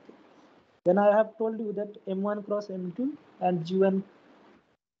 Then I have told you that M1 cross M2 and G1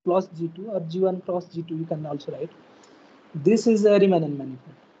 plus G2 or G1 cross G2 you can also write. This is a Riemannian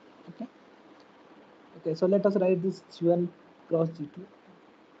manifold. Okay. Okay, so let us write this G1 cross G2.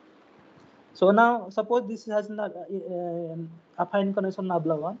 So now suppose this has affine connection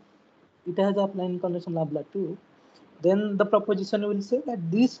nabla 1, it has affine connection nabla 2. Then the proposition will say that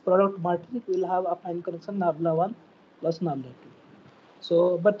this product matrix will have affine connection nabla 1 plus nabla 2.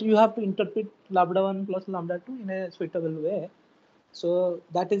 So, but you have to interpret lambda 1 plus lambda 2 in a suitable way. So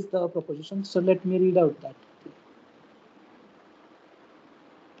that is the proposition. So let me read out that.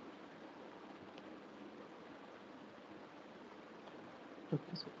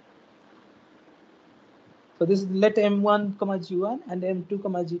 Okay, so this is let M1, G1 and M2,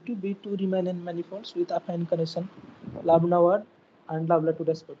 G2 be two Riemannian manifolds with affine connection lambda 1 and lambda 2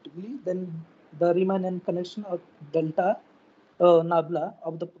 respectively. Then the Riemannian connection of delta nabla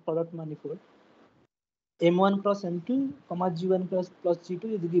of the product manifold M1 cross M2, G1 plus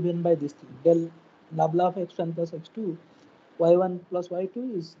G2 is given by this thing. Del nabla of x1 plus x2, y1 plus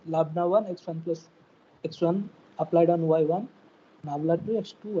y2 is lambda 1 x1 plus x1 applied on y1, nabla 2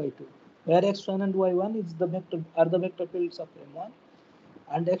 x2 y2. Where x1 and y1 is the vector fields of M1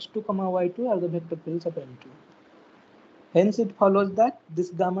 and x2 y2 are the vector fields of M2. Hence it follows that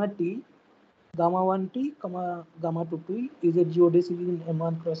this gamma 1t, gamma 2t is a geodesic in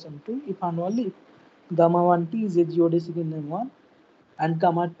M1 cross M2 if and only if gamma 1t is a geodesic in M1 and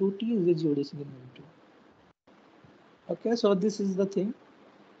gamma 2t is a geodesic in M2. Okay, so this is the thing.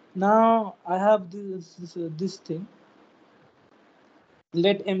 Now I have this thing.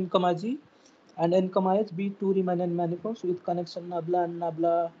 Let M, G and N, H be two Riemannian manifolds with connection nabla and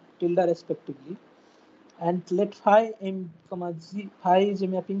nabla tilde respectively. And let phi M, G, phi is a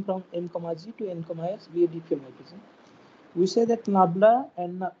mapping from M, G to N, H be a diffeomorphism. We say that nabla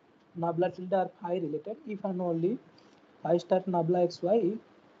and nabla tilde are phi related if and only phi star nabla xy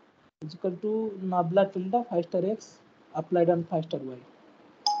is equal to nabla tilde phi star x applied on phi star y.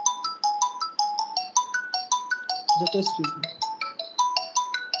 Just excuse me.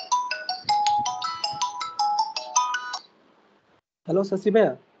 Hello Shashi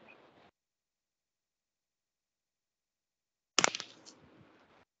भैया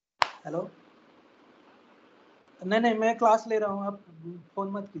hello नहीं मैं class ले रहा हूँ आप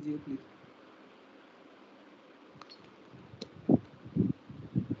phone मत कीजिए please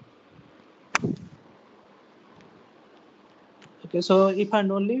okay so if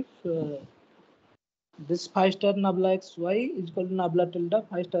and only this phi star nabla x y is equal to nabla tilde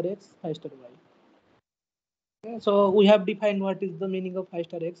phi star x phi star y. Okay, so we have defined what is the meaning of phi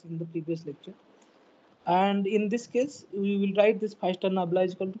star x in the previous lecture. And in this case, we will write this phi star nabla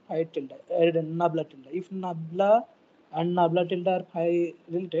is equal to phi tilde, nabla tilde. If nabla and nabla tilde are phi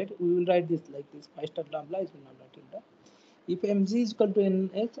related, we will write this like this: phi star nabla is equal to nabla tilde. If mg is equal to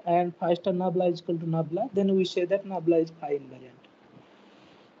nh and phi star nabla is equal to nabla, then we say that nabla is phi invariant.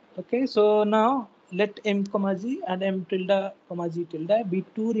 Okay, so now let m, g and m tilde, g tilde be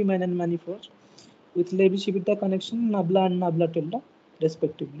two Riemannian manifolds with Levi-Civita connection nabla and nabla tilde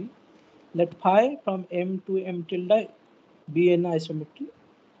respectively. Let phi from M to M tilde be an isometry.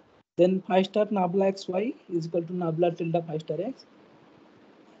 Then phi star nabla xy is equal to nabla tilde phi star x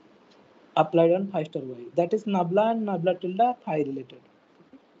applied on phi star y. That is nabla and nabla tilde phi related.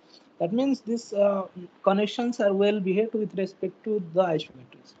 That means these connections are well behaved with respect to the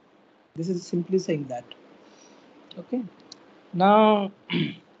isometries. This is simply saying that. Okay. Now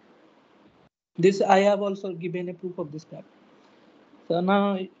this I have also given a proof of this fact. So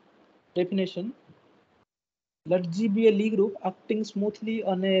now definition. Let G be a Lie group acting smoothly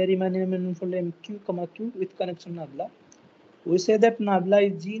on a Riemannian manifold MQ, Q with connection nabla. We say that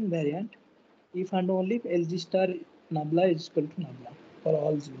nabla is G invariant if and only if LG star nabla is equal to nabla for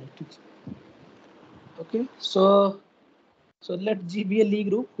all G matrices. Okay, so let G be a Lie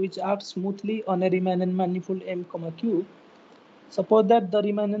group which acts smoothly on a Riemannian manifold M, Q. Suppose that the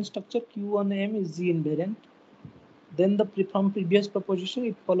Riemannian structure Q on M is G invariant. Then from previous proposition,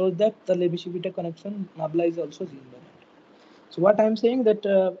 it follows that the Lebesgue connection nabla is also G invariant. So what I am saying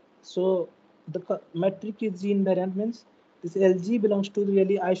that so the metric is G invariant means this LG belongs to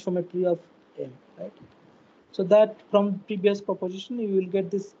really isometry of M, right? So that from previous proposition you will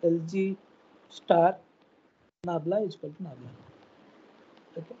get this LG star nabla is equal to nabla.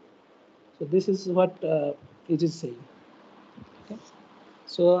 Okay, so this is what it is saying. Okay,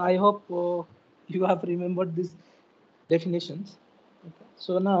 so I hope you have remembered these definitions. Okay,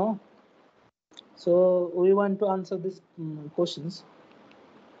 so now, so we want to answer these questions.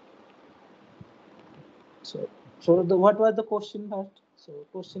 So what was the question first? So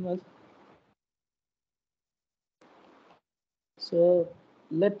question was, so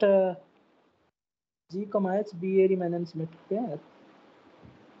let G, H be a Riemannian symmetric pair.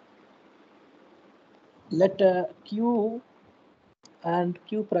 Let Q and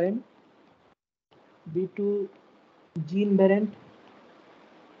Q prime be two G invariant.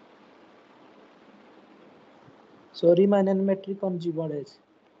 So Riemannian metric on G mod H.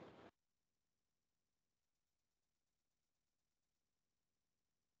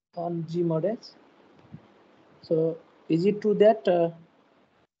 On G mod H. So is it true that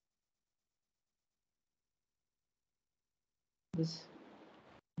this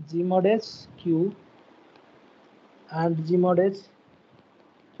G mod H Q and G mod H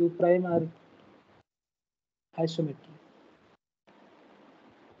Q prime are isometry?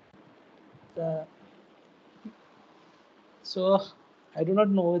 So I do not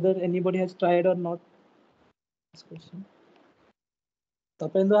know whether anybody has tried or not this question.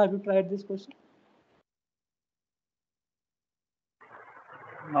 Tapendra, have you tried this question?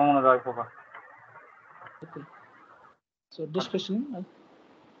 No, I forgot. Okay. So discussion.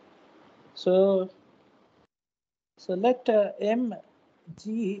 So let M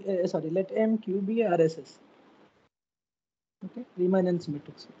G let MQ be RSS. Okay, Riemannian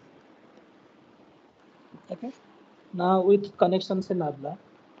symmetric. Okay. Now with connections in nabla.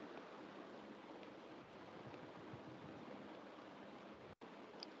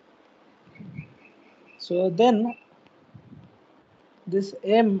 So then this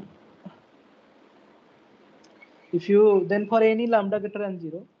M, if you then for any lambda greater than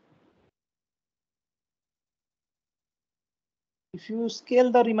 0, if you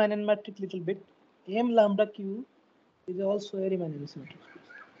scale the Riemannian metric little bit, M lambda Q is also a Riemannian symmetric space.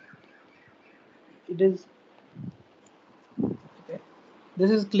 It is okay.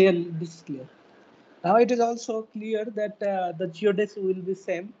 This is clear. This is clear. Now it is also clear that the geodesic will be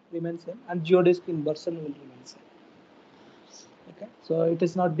same, remain same, and geodesic inversion will remain same. Okay, so it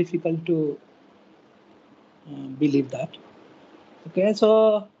is not difficult to believe that. Okay,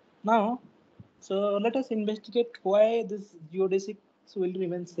 so now, so let us investigate why this geodesics will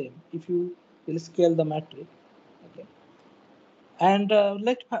remain same if you will scale the matrix. Okay, and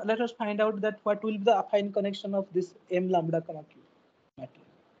let us find out that what will be the affine connection of this M lambda comma Q matrix.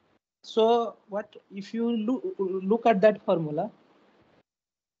 So what if you look at that formula?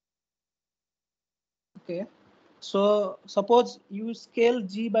 Okay, so suppose you scale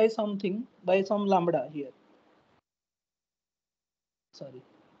G by something, by some lambda here. Sorry.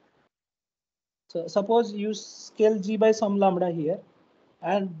 So suppose you scale G by some lambda here,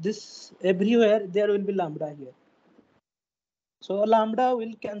 and this everywhere there will be lambda here. So lambda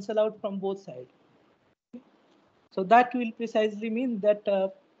will cancel out from both sides. So that will precisely mean that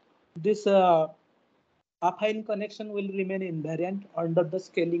this affine connection will remain invariant under the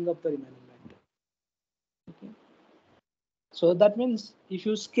scaling of the Riemannian metric. Okay. So that means if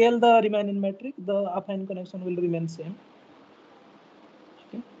you scale the Riemannian metric, the affine connection will remain same.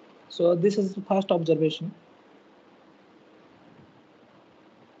 Okay. So this is the first observation.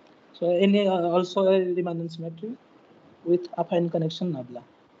 So any also a Riemannian symmetry with affine connection nabla.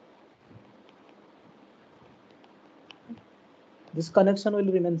 This connection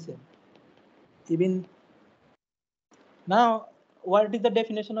will remain same. Even now, what is the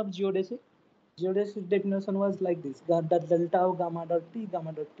definition of geodesic? Geodesic definition was like this: that delta of gamma dot t is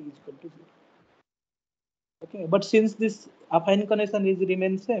equal to 0. Okay, but since this affine connection is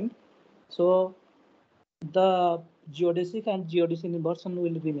remain same, so the geodesic and geodesic inversion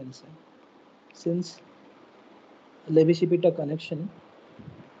will remain same. Since Lebesgue connection,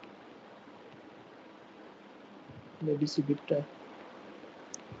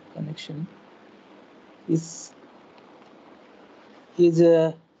 is is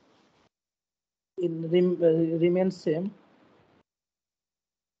remains same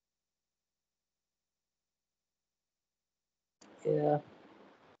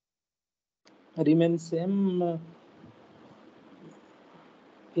remains same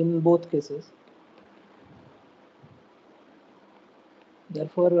in both cases.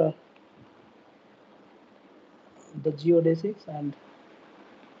 Therefore, the geodesics and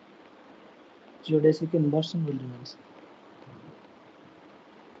geodesic inversion will remain same.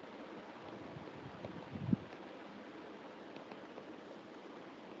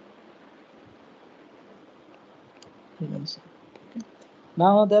 Remains same. Okay.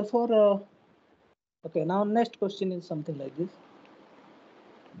 Now, therefore, okay. Now, next question is something like this.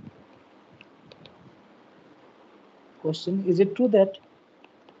 Question: is it true that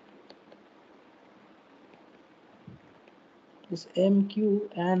this MQ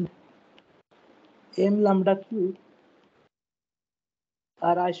and M lambda Q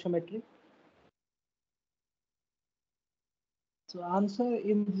are isometric? So answer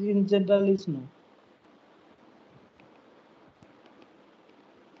in general is no.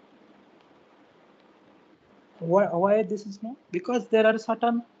 Why this is no? Because there are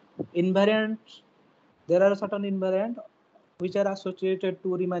certain invariants. There are certain invariant which are associated to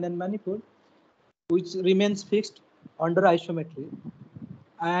Riemannian manifold, which remains fixed under isometry.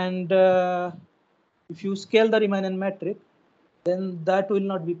 And if you scale the Riemannian metric, then that will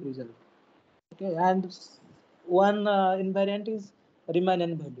not be preserved. Okay, and one invariant is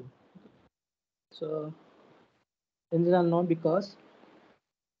Riemannian value. So in general, no, because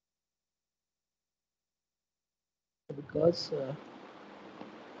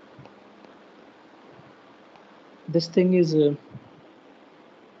this thing is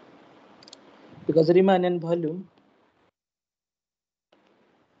because Riemannian volume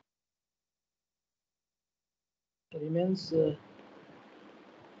remains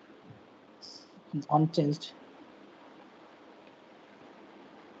unchanged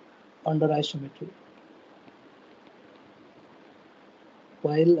under isometry,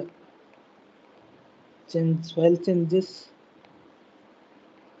 while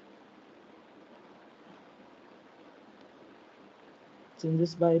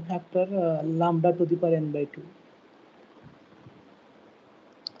changes by factor lambda to the power n by 2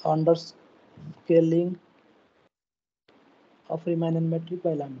 under scaling of Riemannian metric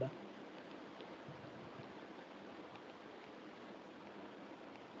by lambda.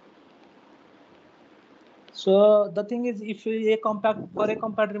 So the thing is, if a compact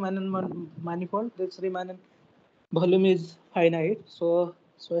Riemannian manifold, this Riemannian volume is finite. So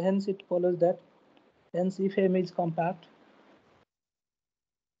hence it follows that hence if M is compact,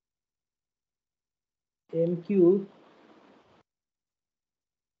 MQ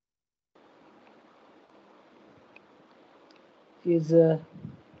is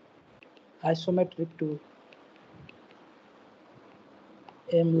isometric to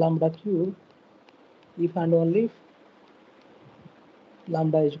M lambda Q if and only if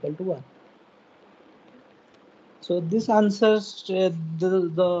lambda is equal to 1. So this answers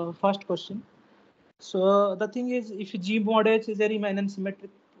the first question. So the thing is, if G mod H is a Riemannian symmetric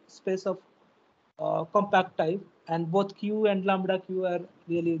space of compact type, and both Q and lambda Q are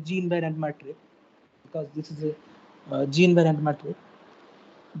really G invariant matrix, because this is a G invariant matrix,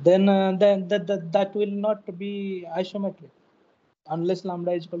 then that will not be isometric unless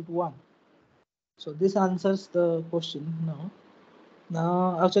lambda is equal to 1. So this answers the question now.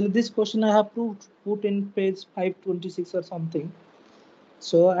 Now, actually, this question I have to put in page 526 or something.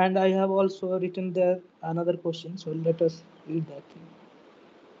 So, and I have also written there another question. So let us read that thing.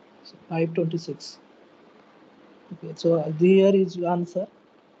 So 526. Okay, so here is answer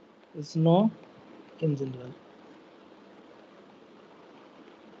is no in general.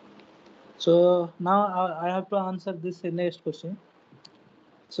 So now I have to answer this next question.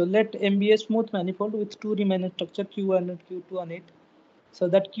 So let M be a smooth manifold with two Riemannian structure Q1 and Q2 on it, so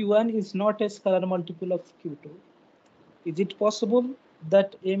that Q1 is not a scalar multiple of Q2. Is it possible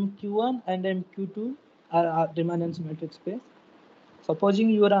that MQ1 and MQ2 are Riemannian symmetric space? Supposing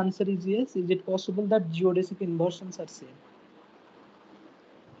your answer is yes, is it possible that geodesic inversions are same?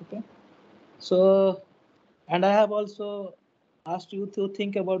 Okay. So, and I have also asked you to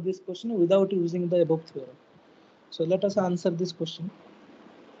think about this question without using the above theorem. So let us answer this question.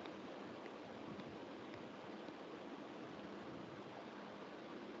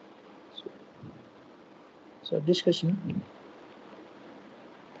 So discussion.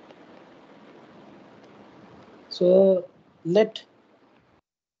 So let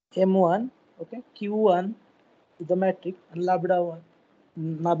M1, okay, Q1 is the metric, and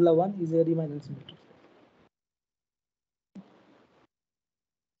nabla1 is a Riemannian symmetric.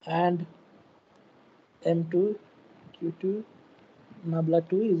 and M2 Q2 nabla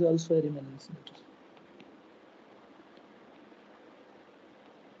 2 is also a Riemannian symmetric.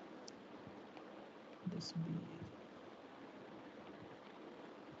 This B.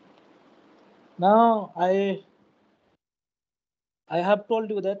 Now I have told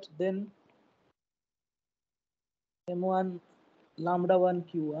you that then M1 lambda 1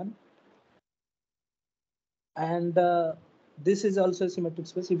 Q1 and this is also a symmetric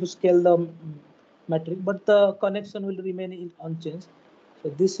space if you scale the metric, but the connection will remain unchanged. So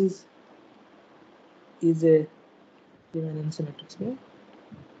this is a Riemannian symmetric space,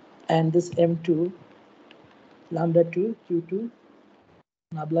 and this M2 lambda 2 Q2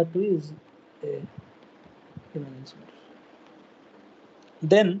 nabla 2 is a Riemannian symmetric.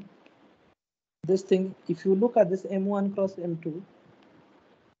 Then this thing, if you look at this M1 cross M2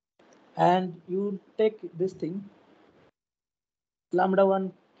 and you take this thing lambda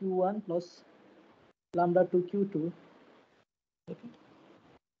 1 Q1 plus lambda 2 Q2. Okay.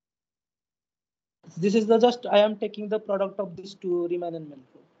 This is the just I am taking the product of these two Riemannian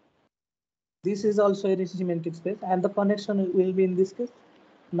manifold. This is also a symmetric space, and the connection will be in this case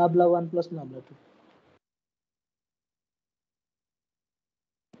nabla 1 plus nabla 2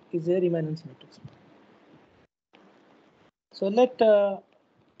 is a Riemannian symmetric space. So let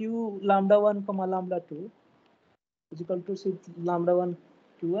Q lambda 1 comma lambda 2 is equal to lambda 1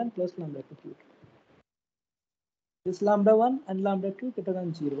 Q1 plus lambda 2 Q2. This lambda 1 and lambda 2 greater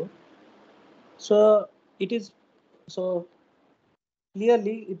than 0. So it is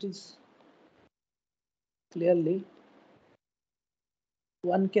clearly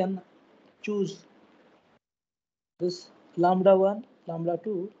one can choose this lambda 1, lambda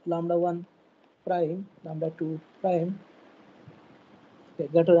 2, lambda 1 prime, lambda 2 prime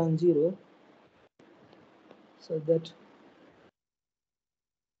greater than 0, so that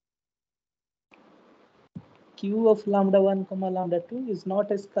Q of lambda 1 comma lambda 2 is not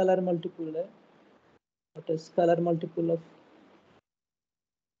a scalar multiple, but a scalar multiple of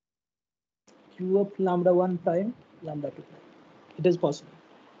Q of lambda 1 prime, lambda 2 prime. It is possible.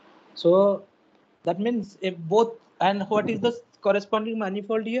 So that means if both, and what is the corresponding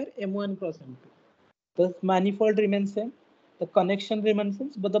manifold here? M1 cross M2. The manifold remains same, the connection remains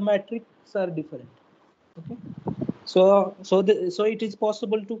same, but the matrices are different. Okay. So it is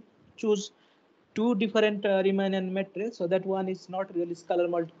possible to choose two different Riemannian matrices, so that one is not really scalar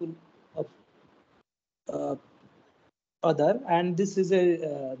multiple of other, and this is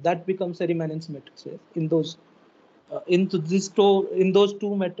a that becomes a Riemannian symmetric space in those in those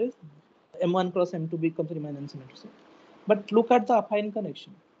two matrices. M1 cross M2 becomes Riemannian symmetric space. But look at the affine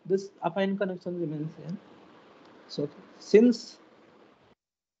connection. This affine connection remains same. So since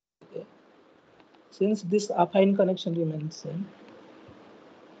this affine connection remains same,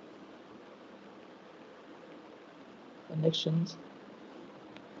 connections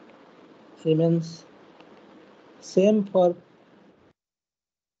remains same for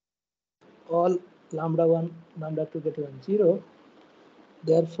all lambda 1, lambda 2 greater than 0.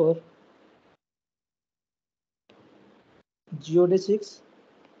 Therefore, geodesics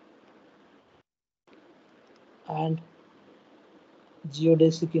and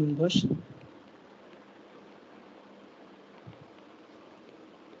geodesic inversion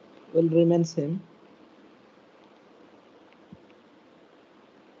will remain same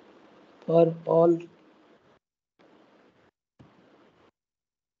for all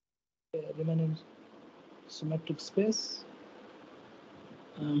Riemannian symmetric space.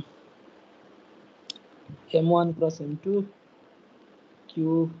 M1 cross M2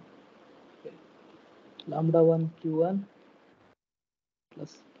 Q lambda 1 Q1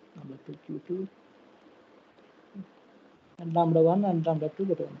 plus lambda 2 Q2 and lambda 1 and lambda 2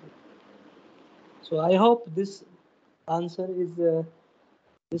 greater than 0. So I hope this answer is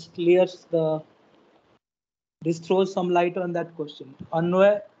this clears this throws some light on that question.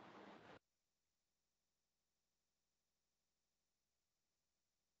 Anway,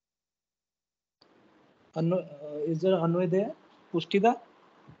 is there Anway there? Pushtida?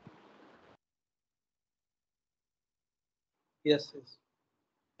 Yes.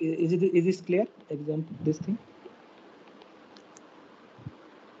 Is this clear? Example, this thing.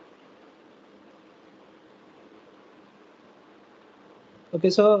 Okay,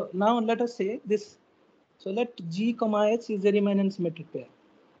 so now let us say this. So let G comma H is a Riemannian symmetric pair.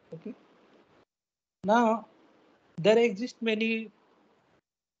 Okay. Now there exist many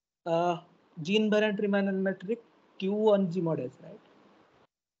G invariant Riemannian metric Q on G mod S, right?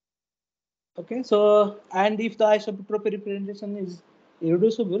 Okay, so and if the isotropic representation is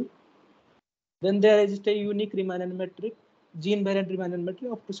irreducible, then there is a unique Riemannian metric G invariant Riemannian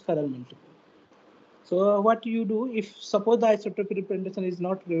metric up to scalar multiple. So what you do, if suppose the isotropic representation is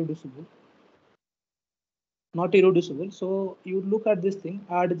not irreducible, so you look at this thing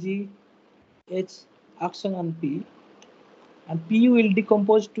RG H action on P, and P will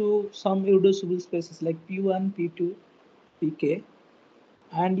decompose to some irreducible spaces like P1, P2, Pk,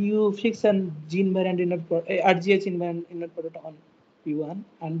 and you fix an G invariant inner RGH invariant inner product on P1,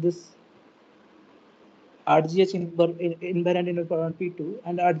 and this RGH invariant inner product on P2,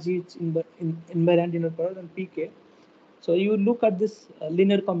 and RGH invariant inner product on Pk. So you look at this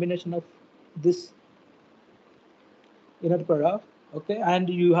linear combination of this inner product, okay, and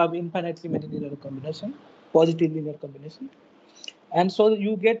you have infinitely many linear combination, positive linear combination, and so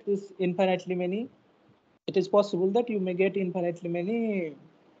you get this infinitely many. It is possible that you may get infinitely many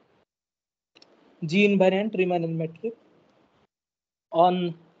G invariant Riemannian metric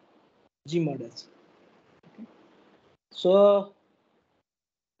on G models. Okay. So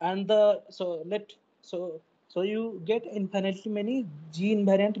and the so you get infinitely many G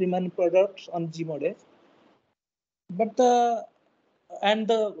invariant Riemann products on G models, but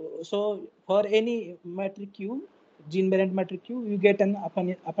so for any metric Q, G invariant metric Q, you get an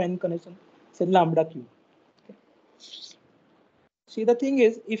affine connection, say lambda Q. Okay. See, the thing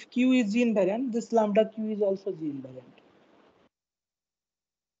is, if Q is G invariant, this lambda Q is also G invariant.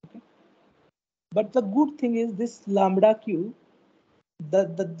 Okay. But the good thing is this lambda Q,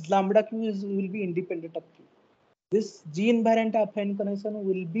 the lambda Q will be independent of Q. This G invariant affine connection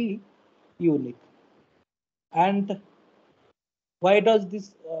will be unique. And why does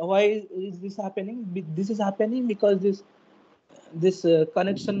this? Why is this happening? This is happening because this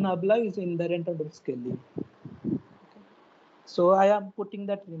connection nabla is invariant under scaling. Okay. So I am putting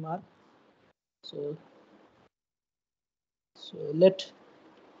that remark. So let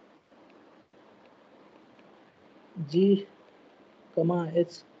G, comma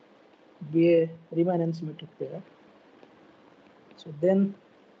H be a Riemannian symmetric pair. So then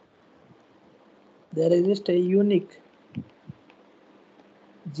there exists a unique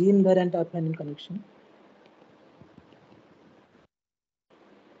G invariant affine connection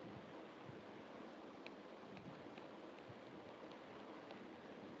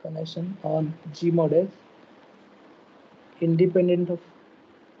on G models independent of,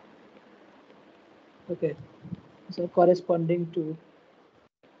 okay, so corresponding to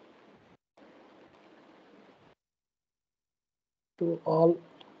all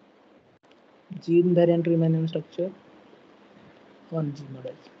G invariant Riemannian structure on G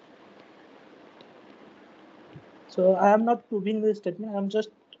models. So I am not proving this statement. I am just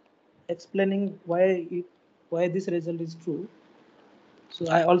explaining why this result is true. So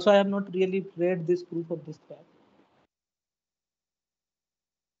I have not really read this proof of this fact,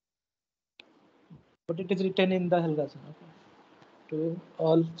 but it is written in the Helgason, okay, to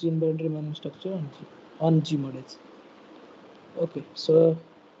all G invariant Riemannian structure on G models. Okay, so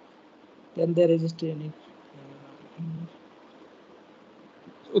then there is any.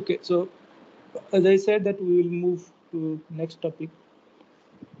 Okay, so as I said that we will move to next topic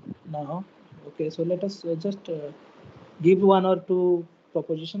now. Okay, so let us just give one or two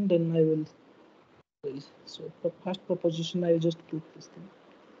proposition, then I will. So the first proposition, I will just put this thing.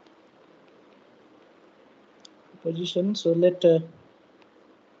 Proposition. So let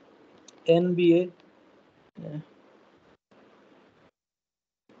n be a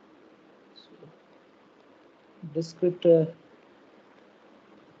discrete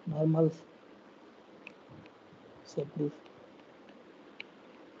normal subgroup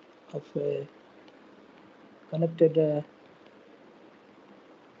of a connected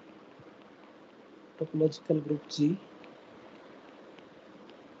topological group G.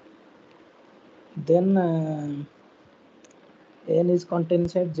 Then n is contained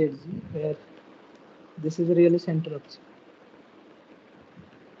inside ZG, where this is really center of G.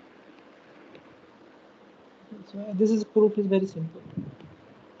 So this is proof is very simple.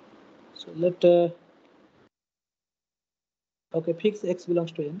 So let okay, fix x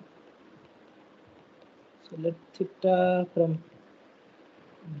belongs to n. So let theta from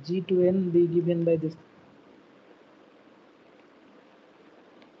G to n be given by this.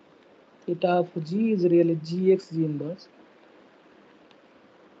 Theta of G is really Gx G inverse.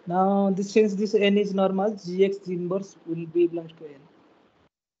 Now since this n is normal, Gx G inverse will be belongs to n.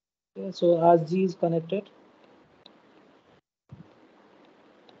 Okay, so as G is connected,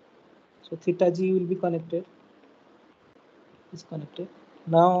 so theta G will be connected. Is connected.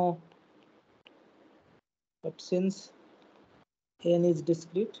 Now, but since n is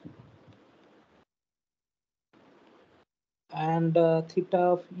discrete and theta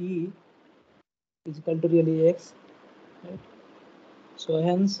of E is equal to really x, right? So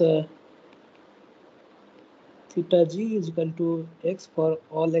hence theta g is equal to x for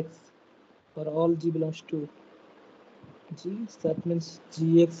all g belongs to g. So that means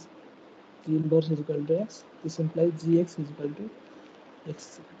gx g inverse is equal to x. This implies gx is equal to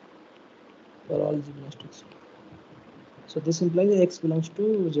x for all g belongs to x. So this implies x belongs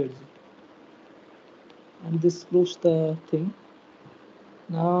to zg, and this proves the thing.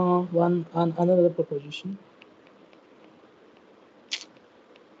 Now another proposition.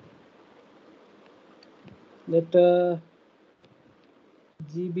 Let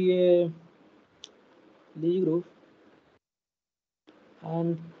G be a Lie group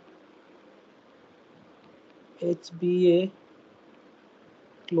and H be a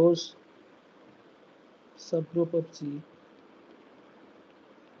closed subgroup of G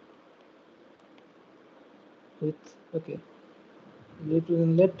with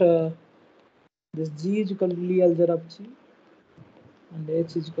let this G is equal to Lie algebra of G and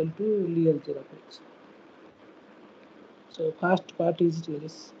H is equal to Lie algebra of H. So first part is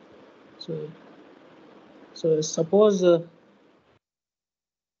this. So suppose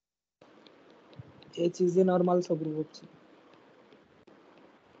H is a normal subgroup of G.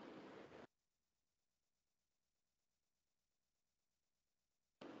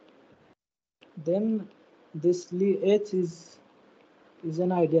 Then this H is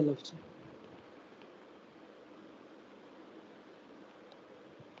an ideal of G.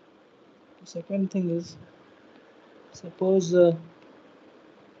 The second thing is, suppose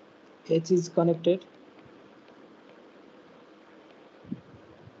H is connected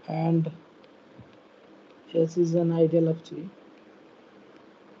and H is an ideal of G.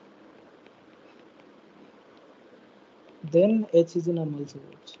 Then H is a normal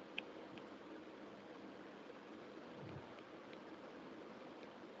subgroup.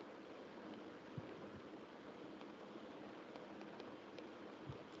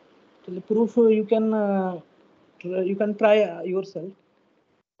 To the proof you can try yourself,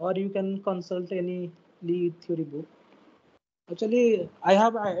 or you can consult any Lie theory book. Actually, I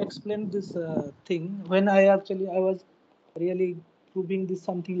explained this thing when I was really proving this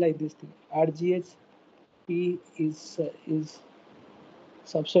something like this thing. RGHP is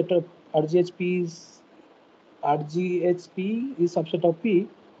subset of RGHP is subset of P.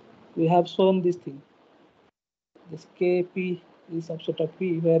 We have shown this thing. This KP is subset of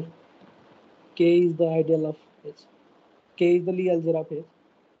P, where K is the ideal of H. K is the Lie algebra of H.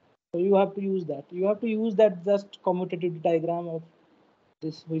 So you have to use that. You have to use that just commutative diagram of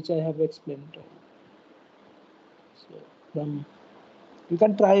this, which I have explained. So from you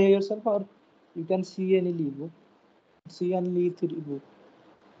can try yourself, or you can see any Lie book, see any Lie theory book,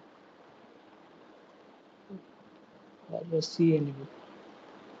 or just see any book.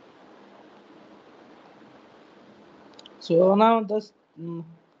 So now this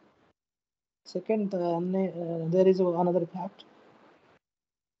second, there is another fact.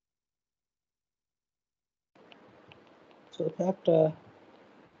 So fact.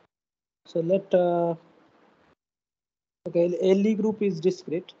 So let okay, a Lie group is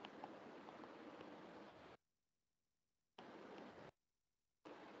discrete.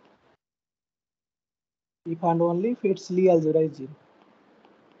 If and only if its Lie algebra is 0.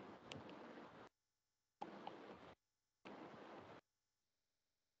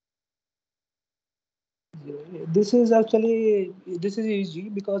 This is easy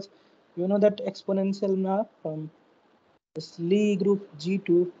because you know that exponential map from this Lie group G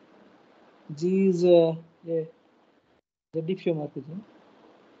to G is the diffeomorphism.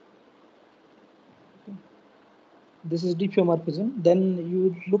 Okay. This is diffeomorphism. Then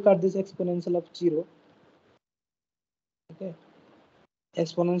you look at this exponential of 0. Okay,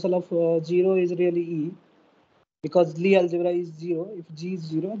 exponential of 0 is really E, because Lie algebra is 0. If G is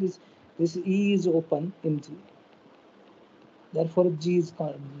 0, this E is open in G. Therefore, G is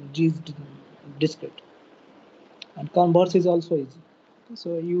discrete, and converse is also easy. Okay,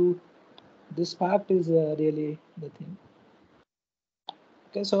 so this fact is really the thing.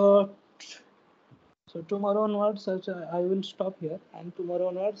 Okay, so tomorrow onwards, I will stop here, and tomorrow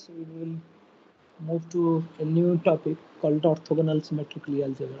onwards we will move to a new topic called orthogonal symmetric Lie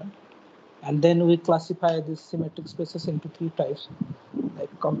algebra, and then we classify these symmetric spaces into 3 types,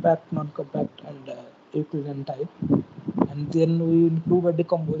 like compact, non-compact, and Euclidean type, and then we will prove a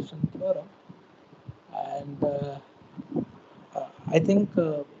decomposition theorem, and I think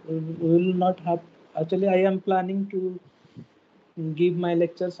we will not have. Actually, I am planning to give my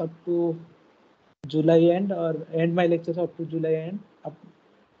lectures up to July end, or end my lectures up to July end,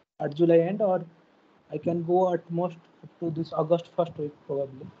 at July end, or I can go at most up to this August first week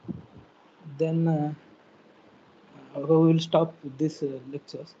probably. Then we will stop with this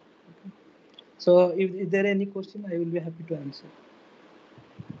lectures. Okay. So if there are any question, I will be happy to answer.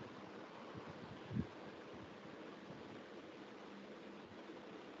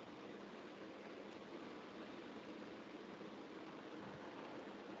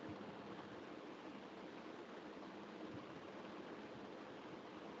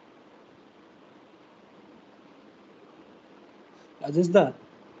 Rajesh da.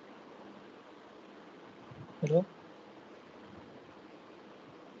 Hello.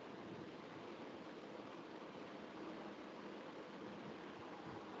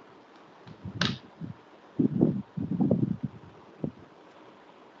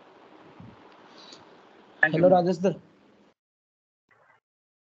 Hello Rajesh da.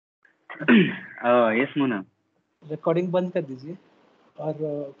 Yes Mona recording बंद कर दीजिए और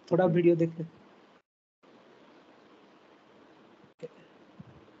थोड़ा video देख लें.